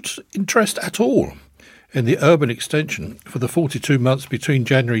no interest at all in the urban extension for the 42 months between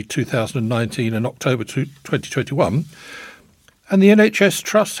January 2019 and October 2021, and the NHS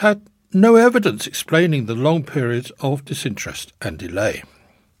Trust had no evidence explaining the long periods of disinterest and delay.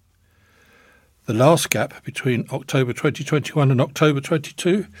 The last gap between October 2021 and October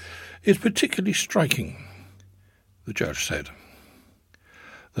 22 is particularly striking, the judge said.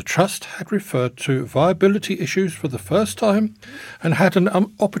 The Trust had referred to viability issues for the first time and had an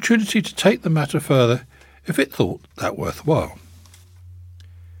opportunity to take the matter further if it thought that worthwhile.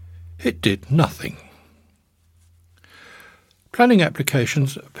 It did nothing. Planning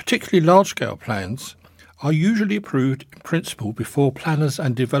applications, particularly large-scale plans, are usually approved in principle before planners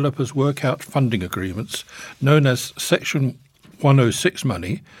and developers work out funding agreements, known as Section 106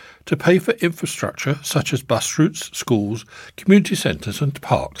 money, to pay for infrastructure such as bus routes, schools, community centres and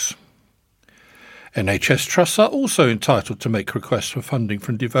parks. NHS trusts are also entitled to make requests for funding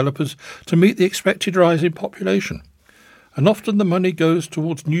from developers to meet the expected rise in population, and often the money goes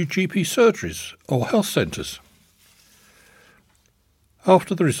towards new GP surgeries or health centres.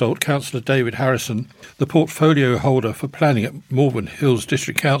 After the result, Councillor David Harrison, the portfolio holder for planning at Malvern Hills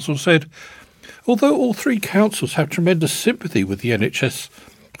District Council, said, although all 3 councils have tremendous sympathy with the NHS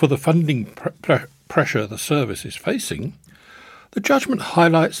for the funding pressure the service is facing, the judgment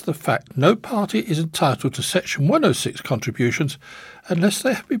highlights the fact no party is entitled to Section 106 contributions unless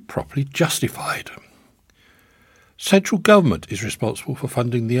they have been properly justified. Central government is responsible for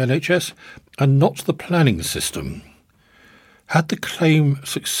funding the NHS and not the planning system. Had the claim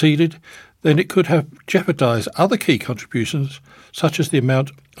succeeded, then it could have jeopardised other key contributions, such as the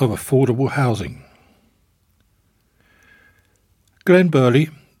amount of affordable housing. Glenn Burley,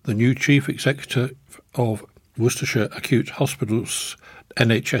 the new Chief Executive of Worcestershire Acute Hospitals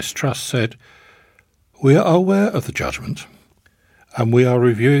NHS Trust, said, "We are aware of the judgment, and we are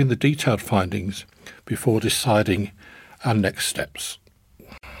reviewing the detailed findings before deciding our next steps."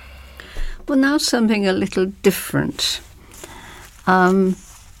 Well, now something a little different.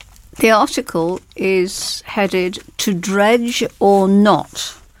 The article is headed "To dredge or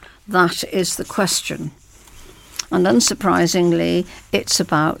not?" That is the question. And unsurprisingly, it's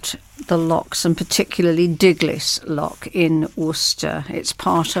about the locks, and particularly Diglis Lock in Worcester. It's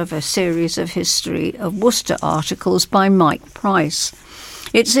part of a series of History of Worcester articles by Mike Price.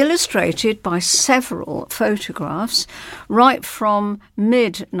 It's illustrated by several photographs, right from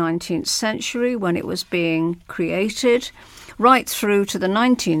mid-19th century when it was being created, right through to the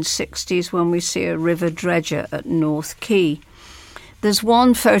 1960s when we see a river dredger at North Quay. There's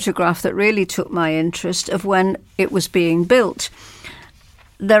one photograph that really took my interest of when it was being built.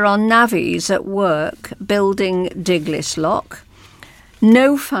 There are navvies at work building Diglis Lock.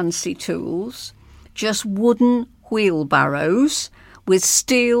 No fancy tools, just wooden wheelbarrows with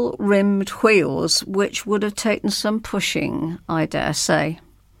steel-rimmed wheels, which would have taken some pushing, I dare say.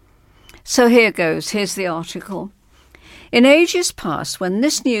 So here goes, here's the article. In ages past, when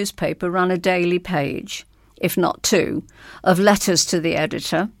this newspaper ran a daily page, if not 2, of letters to the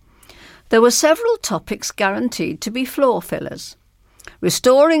editor, there were several topics guaranteed to be floor fillers.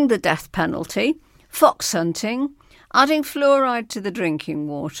 Restoring the death penalty, fox hunting, Adding fluoride to the drinking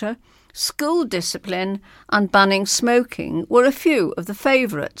water, school discipline and banning smoking were a few of the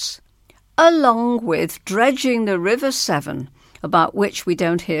favourites, along with dredging the River Severn, about which we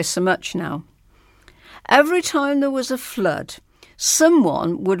don't hear so much now. Every time there was a flood,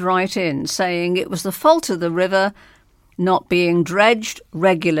 someone would write in saying it was the fault of the river not being dredged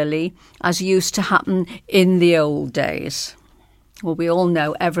regularly, as used to happen in the old days. Well, we all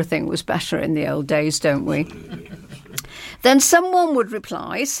know everything was better in the old days, don't we? Then someone would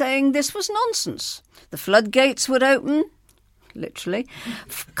reply saying this was nonsense. The floodgates would open, literally,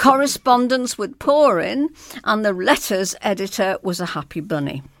 correspondence would pour in, and the letters editor was a happy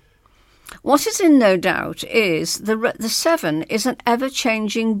bunny. What is in no doubt is the Severn is an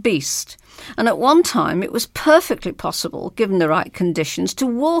ever-changing beast, and at one time it was perfectly possible, given the right conditions, to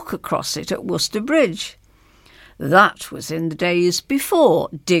walk across it at Worcester Bridge. That was in the days before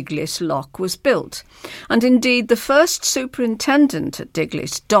Diglis Lock was built, and indeed the first superintendent at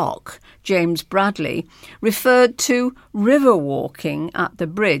Diglis Dock, James Bradley, referred to river walking at the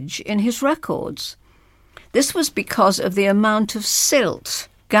bridge in his records. This was because of the amount of silt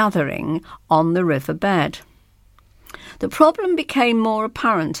gathering on the river bed. The problem became more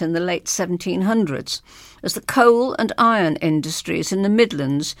apparent in the late 1700s as the coal and iron industries in the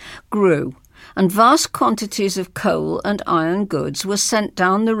Midlands grew, and vast quantities of coal and iron goods were sent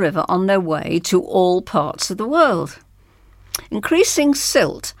down the river on their way to all parts of the world. Increasing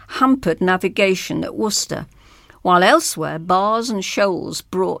silt hampered navigation at Worcester, while elsewhere bars and shoals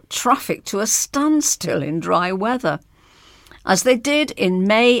brought traffic to a standstill in dry weather, as they did in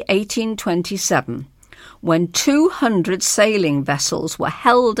May 1827, when 200 sailing vessels were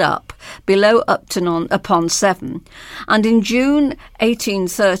held up below Upton upon Severn, and in June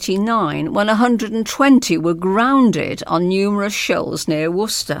 1839, when 120 were grounded on numerous shoals near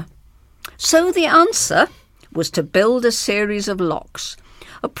Worcester. So the answer was to build a series of locks,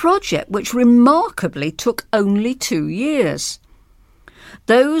 a project which remarkably took only 2 years.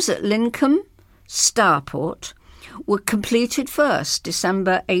 Those at Lincoln, Starport, were completed first,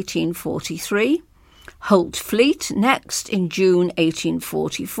 December 1843, Holt Fleet next in June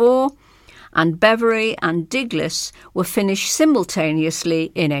 1844, and Beverley and Diglis were finished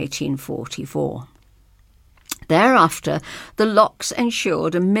simultaneously in 1844. Thereafter, the locks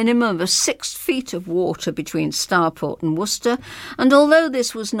ensured a minimum of 6 feet of water between Starport and Worcester, and although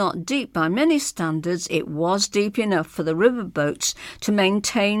this was not deep by many standards, it was deep enough for the river boats to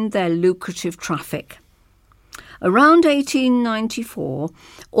maintain their lucrative traffic. Around 1894,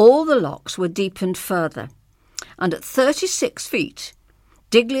 all the locks were deepened further, and at 36 feet,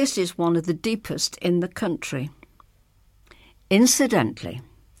 Diglis is one of the deepest in the country. Incidentally,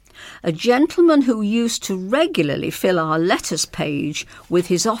 a gentleman who used to regularly fill our letters page with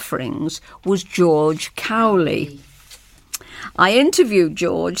his offerings was George Cowley. I interviewed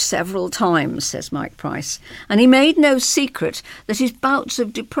George several times, says Mike Price, and he made no secret that his bouts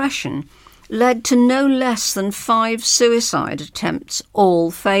of depression led to no less than 5 suicide attempts,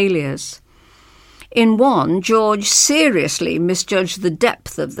 all failures. In one, George seriously misjudged the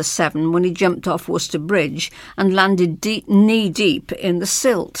depth of the Severn when he jumped off Worcester Bridge and landed knee-deep in the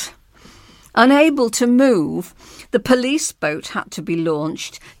silt. Unable to move, the police boat had to be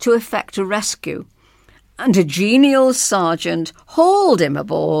launched to effect a rescue, and a genial sergeant hauled him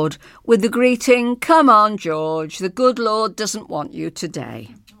aboard with the greeting, "Come on, George, the good Lord doesn't want you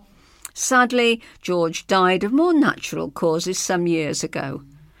today." Sadly, George died of more natural causes some years ago.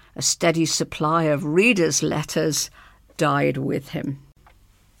 A steady supply of readers' letters died with him.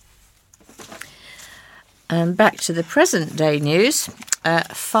 Back to the present day news.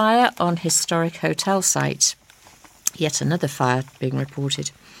 Fire on historic hotel site. Yet another fire being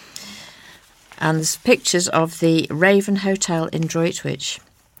reported. And there's pictures of the Raven Hotel in Droitwich.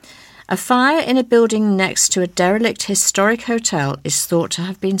 A fire in a building next to a derelict historic hotel is thought to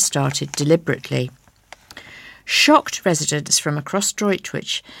have been started deliberately. Shocked residents from across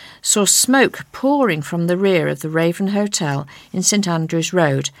Droitwich saw smoke pouring from the rear of the Raven Hotel in St Andrews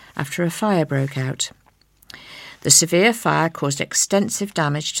Road after a fire broke out. The severe fire caused extensive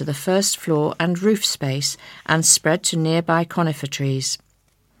damage to the first floor and roof space and spread to nearby conifer trees.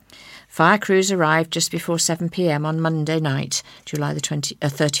 Fire crews arrived just before 7 p.m. on Monday night, July the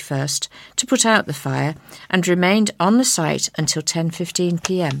 31st, to put out the fire and remained on the site until 10:15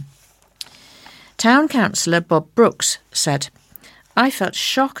 p.m. Town Councillor Bob Brooks said, "I felt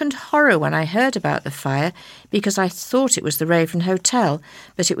shock and horror when I heard about the fire because I thought it was the Raven Hotel,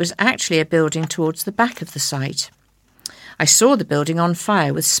 but it was actually a building towards the back of the site. I saw the building on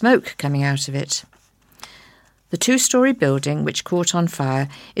fire with smoke coming out of it." The 2-storey building which caught on fire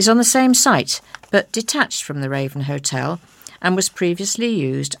is on the same site but detached from the Raven Hotel and was previously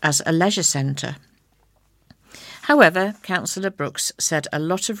used as a leisure centre. However, Councillor Brooks said a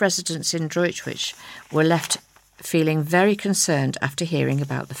lot of residents in Droitwich were left feeling very concerned after hearing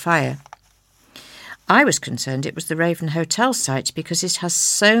about the fire. I was concerned it was the Raven Hotel site because it has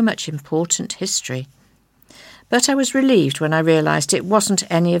so much important history. But I was relieved when I realised it wasn't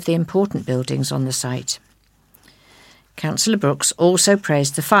any of the important buildings on the site. Councillor Brooks also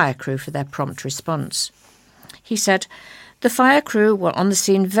praised the fire crew for their prompt response. He said, "The fire crew were on the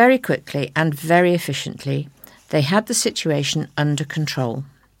scene very quickly and very efficiently. They had the situation under control."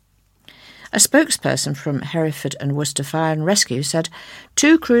 A spokesperson from Hereford and Worcester Fire and Rescue said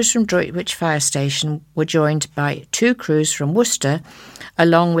 2 crews from Droitwich Fire Station were joined by 2 crews from Worcester,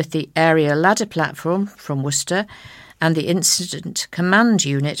 along with the area ladder platform from Worcester and the incident command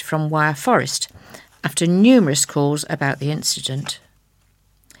unit from Wyre Forest, after numerous calls about the incident.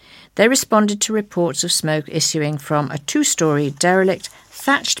 They responded to reports of smoke issuing from a 2-storey derelict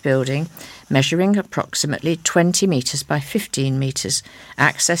thatched building measuring approximately 20 metres by 15 metres,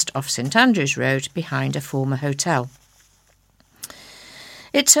 accessed off St Andrews Road behind a former hotel.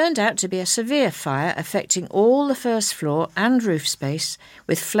 It turned out to be a severe fire affecting all the first floor and roof space,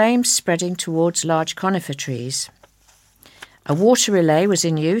 with flames spreading towards large conifer trees. A water relay was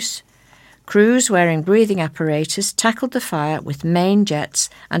in use. Crews wearing breathing apparatus tackled the fire with main jets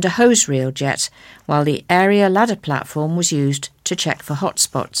and a hose reel jet, while the area ladder platform was used to check for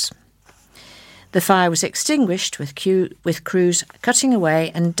hotspots. The fire was extinguished with crews cutting away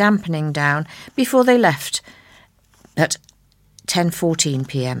and dampening down before they left at 10:14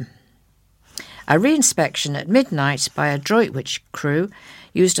 p.m. A re-inspection at midnight by a Droitwich crew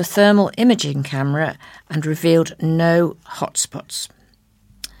used a thermal imaging camera and revealed no hotspots.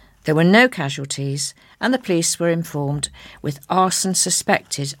 There were no casualties, and the police were informed, with arson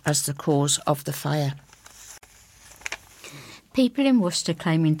suspected as the cause of the fire. People in Worcester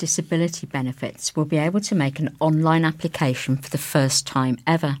claiming disability benefits will be able to make an online application for the first time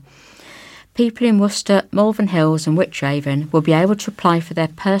ever. People in Worcester, Malvern Hills and Wychavon will be able to apply for their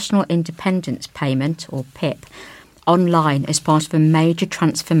Personal Independence Payment, or PIP, online as part of a major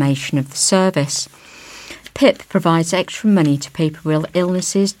transformation of the service. PIP provides extra money to people with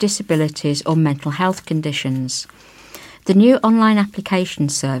illnesses, disabilities or mental health conditions. The new online application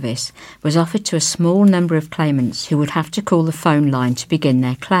service was offered to a small number of claimants who would have to call the phone line to begin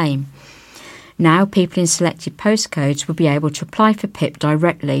their claim. Now people in selected postcodes will be able to apply for PIP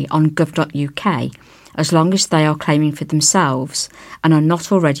directly on gov.uk as long as they are claiming for themselves and are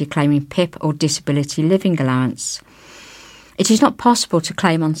not already claiming PIP or disability living allowance. It is not possible to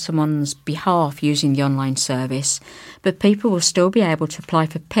claim on someone's behalf using the online service, but people will still be able to apply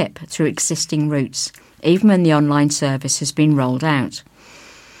for PIP through existing routes, even when the online service has been rolled out.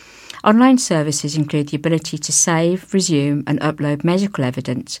 Online services include the ability to save, resume and upload medical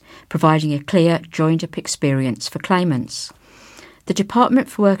evidence, providing a clear, joined-up experience for claimants. The Department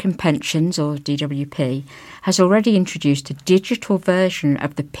for Work and Pensions, or DWP, has already introduced a digital version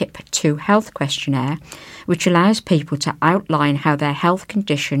of the PIP2 health questionnaire, which allows people to outline how their health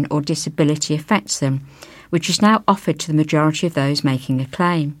condition or disability affects them, which is now offered to the majority of those making a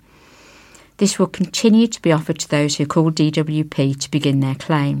claim. This will continue to be offered to those who call DWP to begin their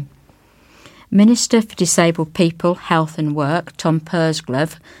claim. Minister for Disabled People, Health and Work, Tom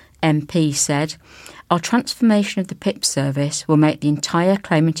Pursglove, MP, said, "Our transformation of the PIP service will make the entire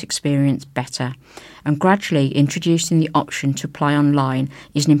claimant experience better, and gradually introducing the option to apply online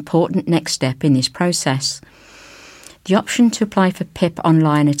is an important next step in this process. The option to apply for PIP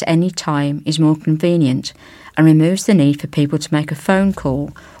online at any time is more convenient and removes the need for people to make a phone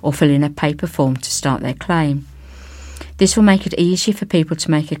call or fill in a paper form to start their claim. This will make it easier for people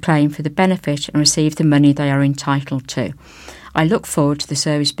to make a claim for the benefit and receive the money they are entitled to. I look forward to the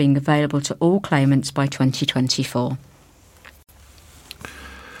service being available to all claimants by 2024.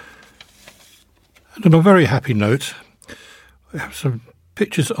 And on a very happy note, we have some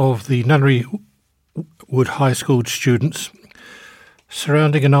pictures of the Nunnery Wood High School students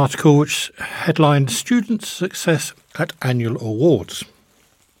surrounding an article which headlined Student Success at Annual Awards.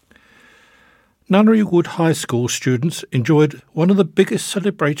 Nunnery Wood High School students enjoyed one of the biggest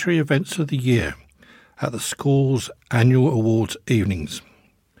celebratory events of the year at the school's annual awards evenings.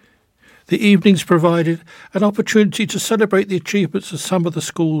 The evenings provided an opportunity to celebrate the achievements of some of the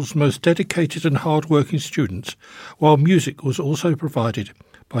school's most dedicated and hard-working students, while music was also provided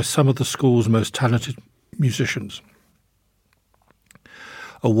by some of the school's most talented musicians.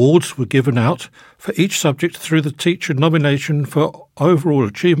 Awards were given out for each subject through the teacher nomination for overall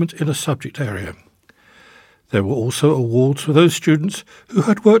achievement in a subject area. There were also awards for those students who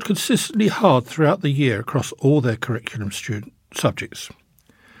had worked consistently hard throughout the year across all their curriculum subjects.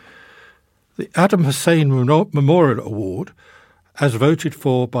 The Adam Hussein Memorial Award, as voted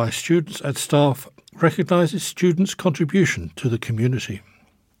for by students and staff, recognises students' contribution to the community.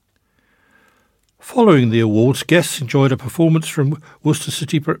 Following the awards, guests enjoyed a performance from Worcester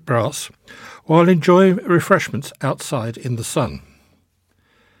City Brass while enjoying refreshments outside in the sun.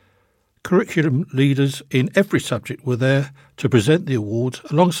 Curriculum leaders in every subject were there to present the awards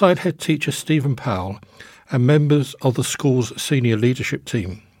alongside head teacher Stephen Powell and members of the school's senior leadership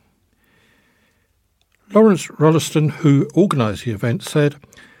team. Lawrence Rolleston, who organised the event, said,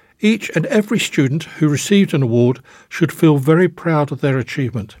 "Each and every student who received an award should feel very proud of their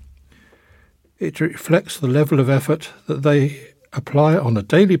achievement. It reflects the level of effort that they apply on a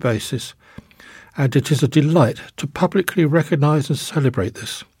daily basis, and it is a delight to publicly recognise and celebrate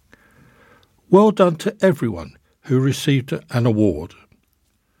this. Well done to everyone who received an award."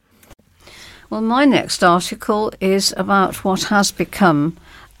 Well, my next article is about what has become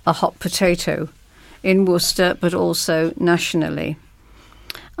a hot potato in Worcester, but also nationally.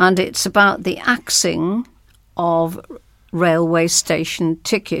 And it's about the axing of railway station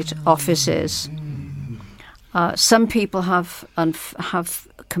ticket offices. Some people have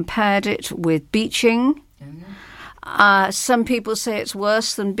compared it with beaching. Some people say it's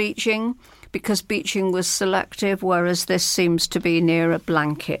worse than beaching because beaching was selective, whereas this seems to be near a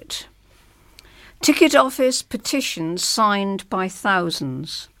blanket. Ticket office petitions signed by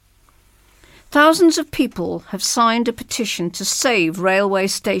thousands. Thousands of people have signed a petition to save railway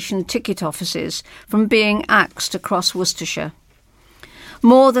station ticket offices from being axed across Worcestershire.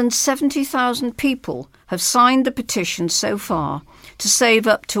 More than 70,000 people have signed the petition so far to save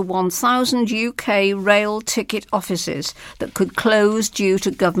up to 1,000 UK rail ticket offices that could close due to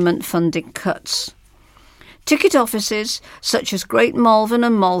government funding cuts. Ticket offices such as Great Malvern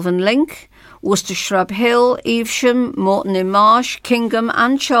and Malvern Link, Worcester Shrub Hill, Evesham, Moreton-in-Marsh, Kingham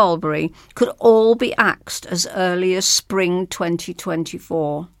and Charlbury could all be axed as early as spring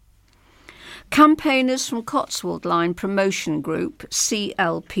 2024. Campaigners from Cotswold Line Promotion Group,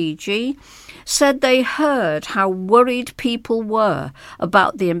 CLPG, said they heard how worried people were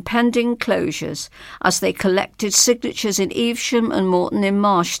about the impending closures as they collected signatures in Evesham and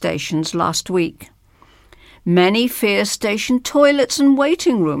Moreton-in-Marsh stations last week. Many fear station toilets and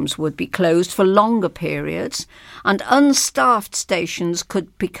waiting rooms would be closed for longer periods, and unstaffed stations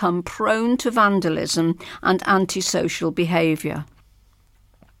could become prone to vandalism and antisocial behaviour.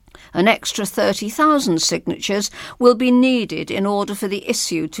 An extra 30,000 signatures will be needed in order for the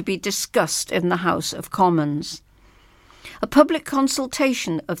issue to be discussed in the House of Commons. A public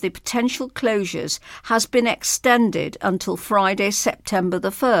consultation of the potential closures has been extended until Friday, September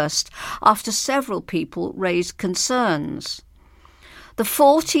the 1st, after several people raised concerns. The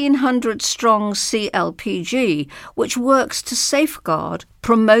 1,400-strong CLPG, which works to safeguard,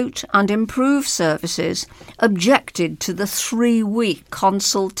 promote and improve services, objected to the 3-week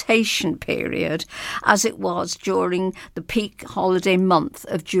consultation period as it was during the peak holiday month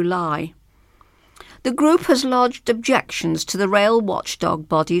of July. The group has lodged objections to the rail watchdog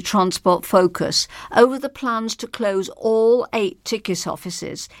body Transport Focus over the plans to close all 8 ticket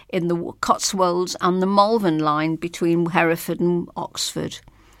offices in the Cotswolds and the Malvern line between Hereford and Oxford.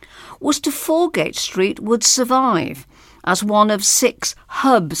 Worcester Foregate Street would survive as one of 6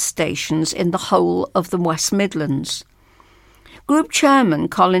 hub stations in the whole of the West Midlands. Group Chairman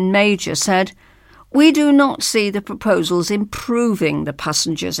Colin Major said, "We do not see the proposals improving the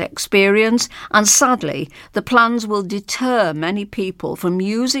passengers' experience, and sadly, the plans will deter many people from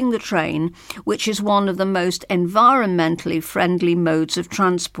using the train, which is one of the most environmentally friendly modes of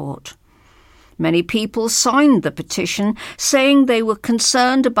transport." Many people signed the petition, saying they were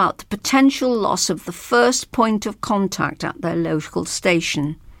concerned about the potential loss of the first point of contact at their local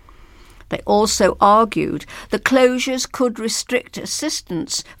station. They also argued the closures could restrict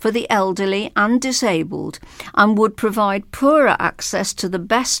assistance for the elderly and disabled and would provide poorer access to the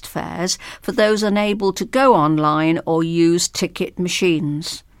best fares for those unable to go online or use ticket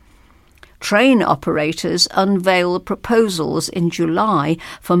machines. Train operators unveiled proposals in July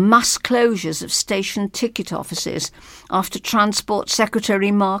for mass closures of station ticket offices after Transport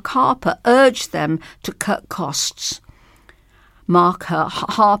Secretary Mark Harper urged them to cut costs. Mark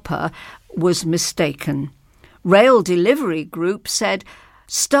Harper was mistaken. Rail Delivery Group said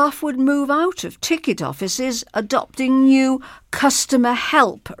staff would move out of ticket offices, adopting new customer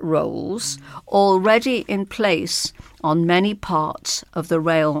help roles already in place on many parts of the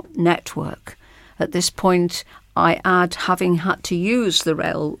rail network. At this point, I add, having had to use the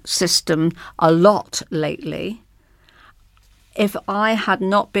rail system a lot lately, if I had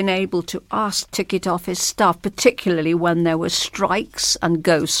not been able to ask ticket office staff, particularly when there were strikes and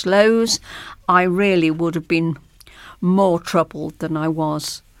go slows, I really would have been more troubled than I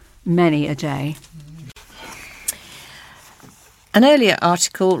was many a day. An earlier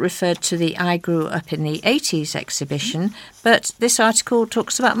article referred to the I Grew Up in the 80s exhibition, but this article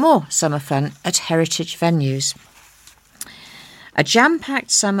talks about more summer fun at heritage venues. A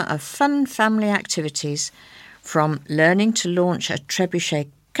jam-packed summer of fun family activities, from learning to launch a trebuchet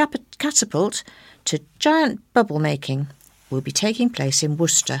catapult to giant bubble making, will be taking place in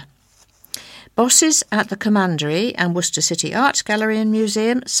Worcester. Bosses at the Commandery and Worcester City Art Gallery and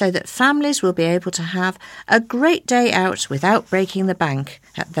Museum say that families will be able to have a great day out without breaking the bank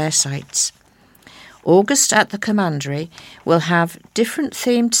at their sites. August at the Commandery will have different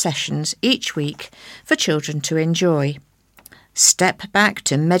themed sessions each week for children to enjoy. Step back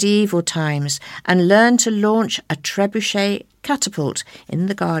to medieval times and learn to launch a trebuchet catapult in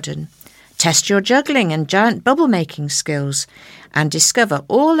the garden. Test your juggling and giant bubble making skills and discover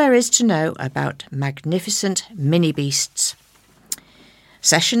all there is to know about magnificent mini beasts.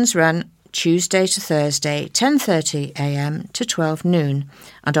 Sessions run Tuesday to Thursday, 10:30 a.m. to 12 noon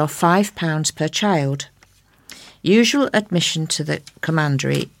and are £5 per child. Usual admission to the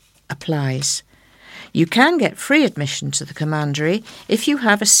Commandery applies. You can get free admission to the Commandery if you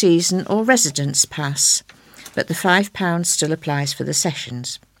have a season or residence pass, but the £5 still applies for the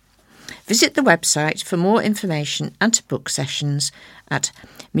sessions. Visit the website for more information and to book sessions at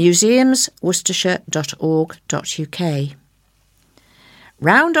museumsworcestershire.org.uk.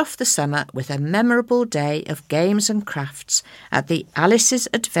 Round off the summer with a memorable day of games and crafts at the Alice's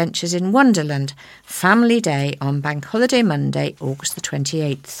Adventures in Wonderland Family Day on Bank Holiday Monday, August the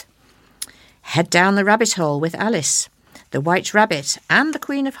 28th. Head down the rabbit hole with Alice, the White Rabbit and the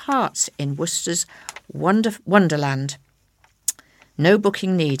Queen of Hearts in Worcester's Wonderland. No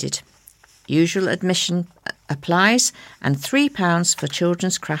booking needed. Usual admission applies and £3 for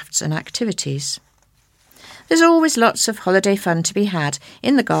children's crafts and activities. There's always lots of holiday fun to be had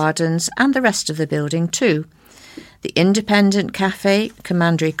in the gardens and the rest of the building too. The independent cafe,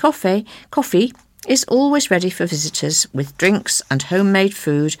 Commandery Coffee, is always ready for visitors with drinks and homemade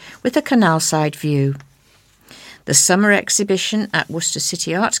food with a canal-side view. The summer exhibition at Worcester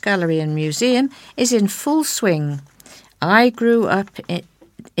City Art Gallery and Museum is in full swing. I Grew Up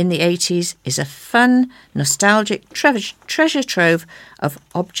in the 80s is a fun, nostalgic treasure trove of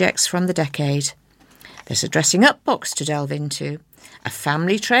objects from the decade. There's a dressing up box to delve into, a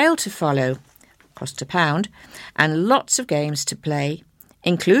family trail to follow, cost £1, and lots of games to play,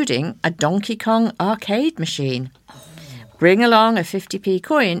 including a Donkey Kong arcade machine. Bring along a 50p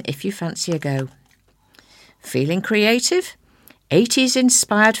coin if you fancy a go. Feeling creative?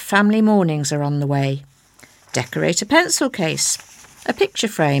 80s-inspired family mornings are on the way. Decorate a pencil case, a picture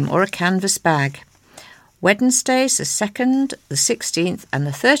frame or a canvas bag. Wednesdays the 2nd, the 16th and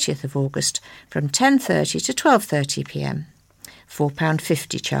the 30th of August from 10:30 to 12:30pm.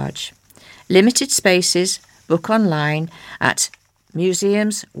 £4.50 charge. Limited spaces. Book online at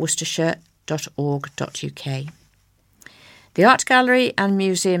museumsworcestershire.org.uk. The Art Gallery and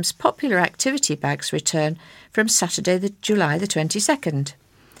Museum's popular activity bags return from Saturday, July the 22nd.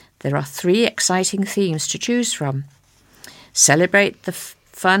 There are 3 exciting themes to choose from. Celebrate the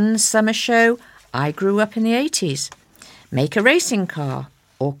fun summer show I Grew Up in the 80s. Make a racing car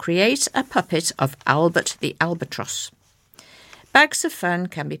or create a puppet of Albert the Albatross. Bags of fun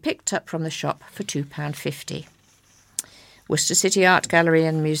can be picked up from the shop for £2.50. Worcester City Art Gallery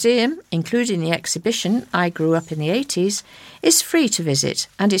and Museum, including the exhibition I Grew Up in the 80s, is free to visit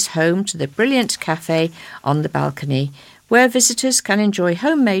and is home to the brilliant cafe on the balcony, where visitors can enjoy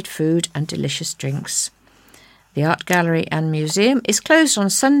homemade food and delicious drinks. The Art Gallery and Museum is closed on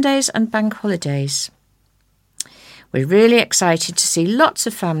Sundays and bank holidays. We're really excited to see lots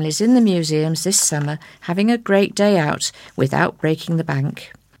of families in the museums this summer having a great day out without breaking the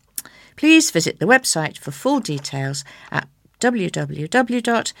bank. Please visit the website for full details at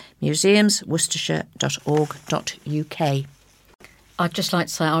www.museumsworcestershire.org.uk. I'd just like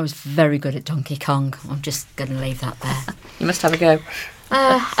to say I was very good at Donkey Kong. I'm just going to leave that there. You must have a go.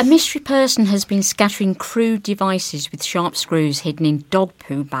 A mystery person has been scattering crude devices with sharp screws hidden in dog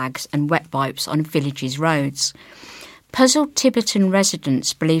poo bags and wet wipes on villages' roads. Puzzled Tiverton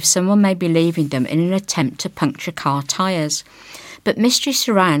residents believe someone may be leaving them in an attempt to puncture car tyres. But mystery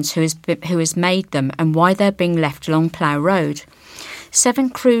surrounds who has made them and why they're being left along Plough Road. 7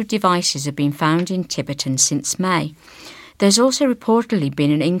 crude devices have been found in Tiverton since May. There's also reportedly been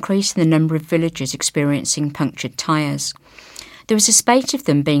an increase in the number of villagers experiencing punctured tyres. There was a spate of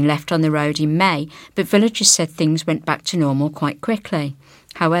them being left on the road in May, but villagers said things went back to normal quite quickly.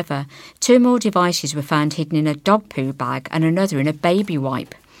 However, 2 more devices were found hidden in a dog poo bag and another in a baby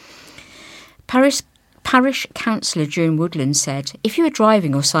wipe. Parish Councillor June Woodland said, "If you were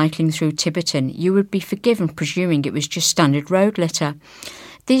driving or cycling through Tiverton, you would be forgiven presuming it was just standard road litter.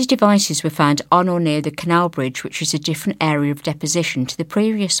 These devices were found on or near the canal bridge, which is a different area of deposition to the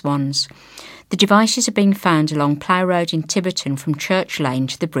previous ones. The devices are being found along Plough Road in Tiverton from Church Lane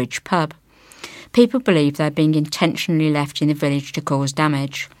to the Bridge pub. People believe they're being intentionally left in the village to cause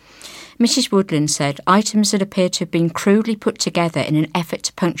damage." Mrs Woodland said items that appeared to have been crudely put together in an effort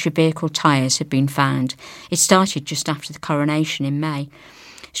to puncture vehicle tyres had been found. It started just after the coronation in May.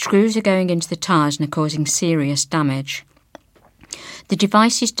 Screws are going into the tyres and are causing serious damage. The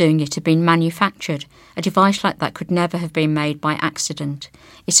devices doing it have been manufactured. A device like that could never have been made by accident.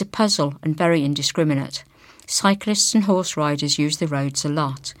 It's a puzzle and very indiscriminate. Cyclists and horse riders use the roads a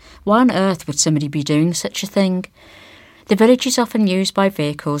lot. Why on earth would somebody be doing such a thing? The village is often used by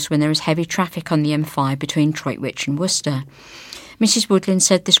vehicles when there is heavy traffic on the M5 between Droitwich and Worcester. Mrs Woodland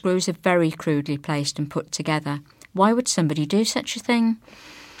said the screws are very crudely placed and put together. Why would somebody do such a thing?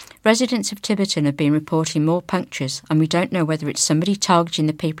 Residents of Tiverton have been reporting more punctures, and we don't know whether it's somebody targeting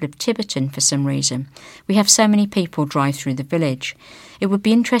the people of Tiverton for some reason. We have so many people drive through the village. It would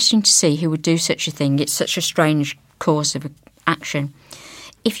be interesting to see who would do such a thing. It's such a strange course of action.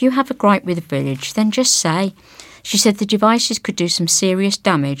 If you have a gripe with the village, then just say. She said the devices could do some serious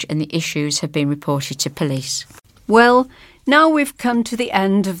damage and the issues have been reported to police. Well, now we've come to the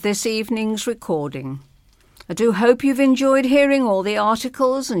end of this evening's recording. I do hope you've enjoyed hearing all the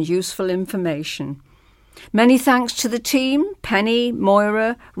articles and useful information. Many thanks to the team, Penny,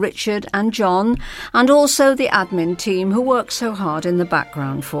 Moira, Richard and John, and also the admin team who work so hard in the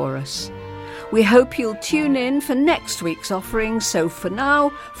background for us. We hope you'll tune in for next week's offering, so for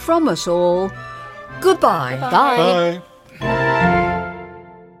now, from us all, goodbye. Bye.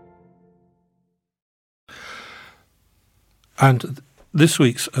 And this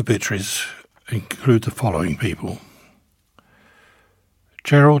week's obituaries include the following people.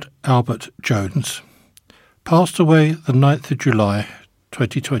 Gerald Albert Jones passed away the 9th of July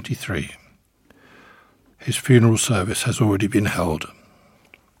 2023. His funeral service has already been held.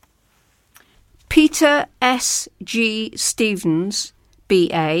 Peter S. G. Stevens,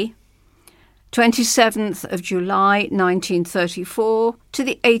 B.A., 27th of July 1934 to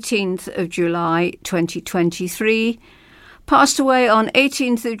the 18th of July 2023, passed away on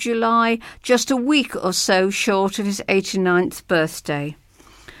 18th of July, just a week or so short of his 89th birthday.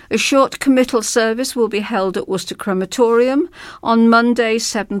 A short committal service will be held at Worcester Crematorium on Monday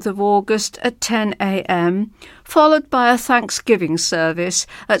 7th of August at 10 a.m, followed by a Thanksgiving service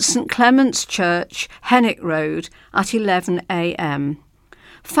at St Clement's Church, Hennick Road at 11 a.m.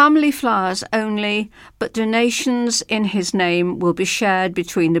 Family flowers only, but donations in his name will be shared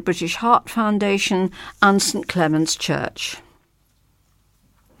between the British Heart Foundation and St Clement's Church.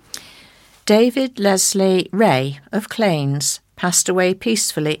 David Leslie Ray of Claines passed away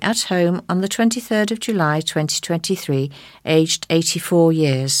peacefully at home on the 23rd of July 2023, aged 84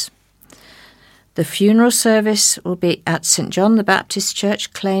 years. The funeral service will be at St John the Baptist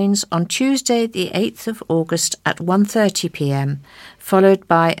Church, Claines, on Tuesday the 8th of August at 1:30 p.m, followed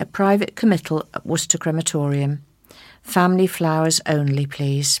by a private committal at Worcester Crematorium. Family flowers only,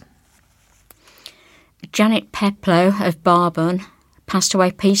 please. Janet Peplow of Barbourne passed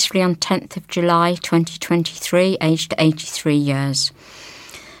away peacefully on 10th of July 2023, aged 83 years.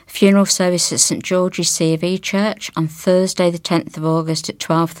 Funeral service at St George's C of E Church on Thursday the 10th of August at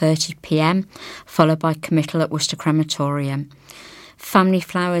 12:30 p.m, followed by committal at Worcester Crematorium. Family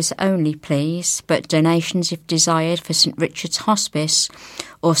flowers only, please, but donations if desired for St Richard's Hospice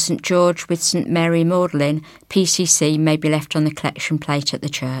or St George with St Mary Magdalene, PCC, may be left on the collection plate at the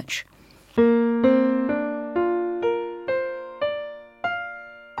church.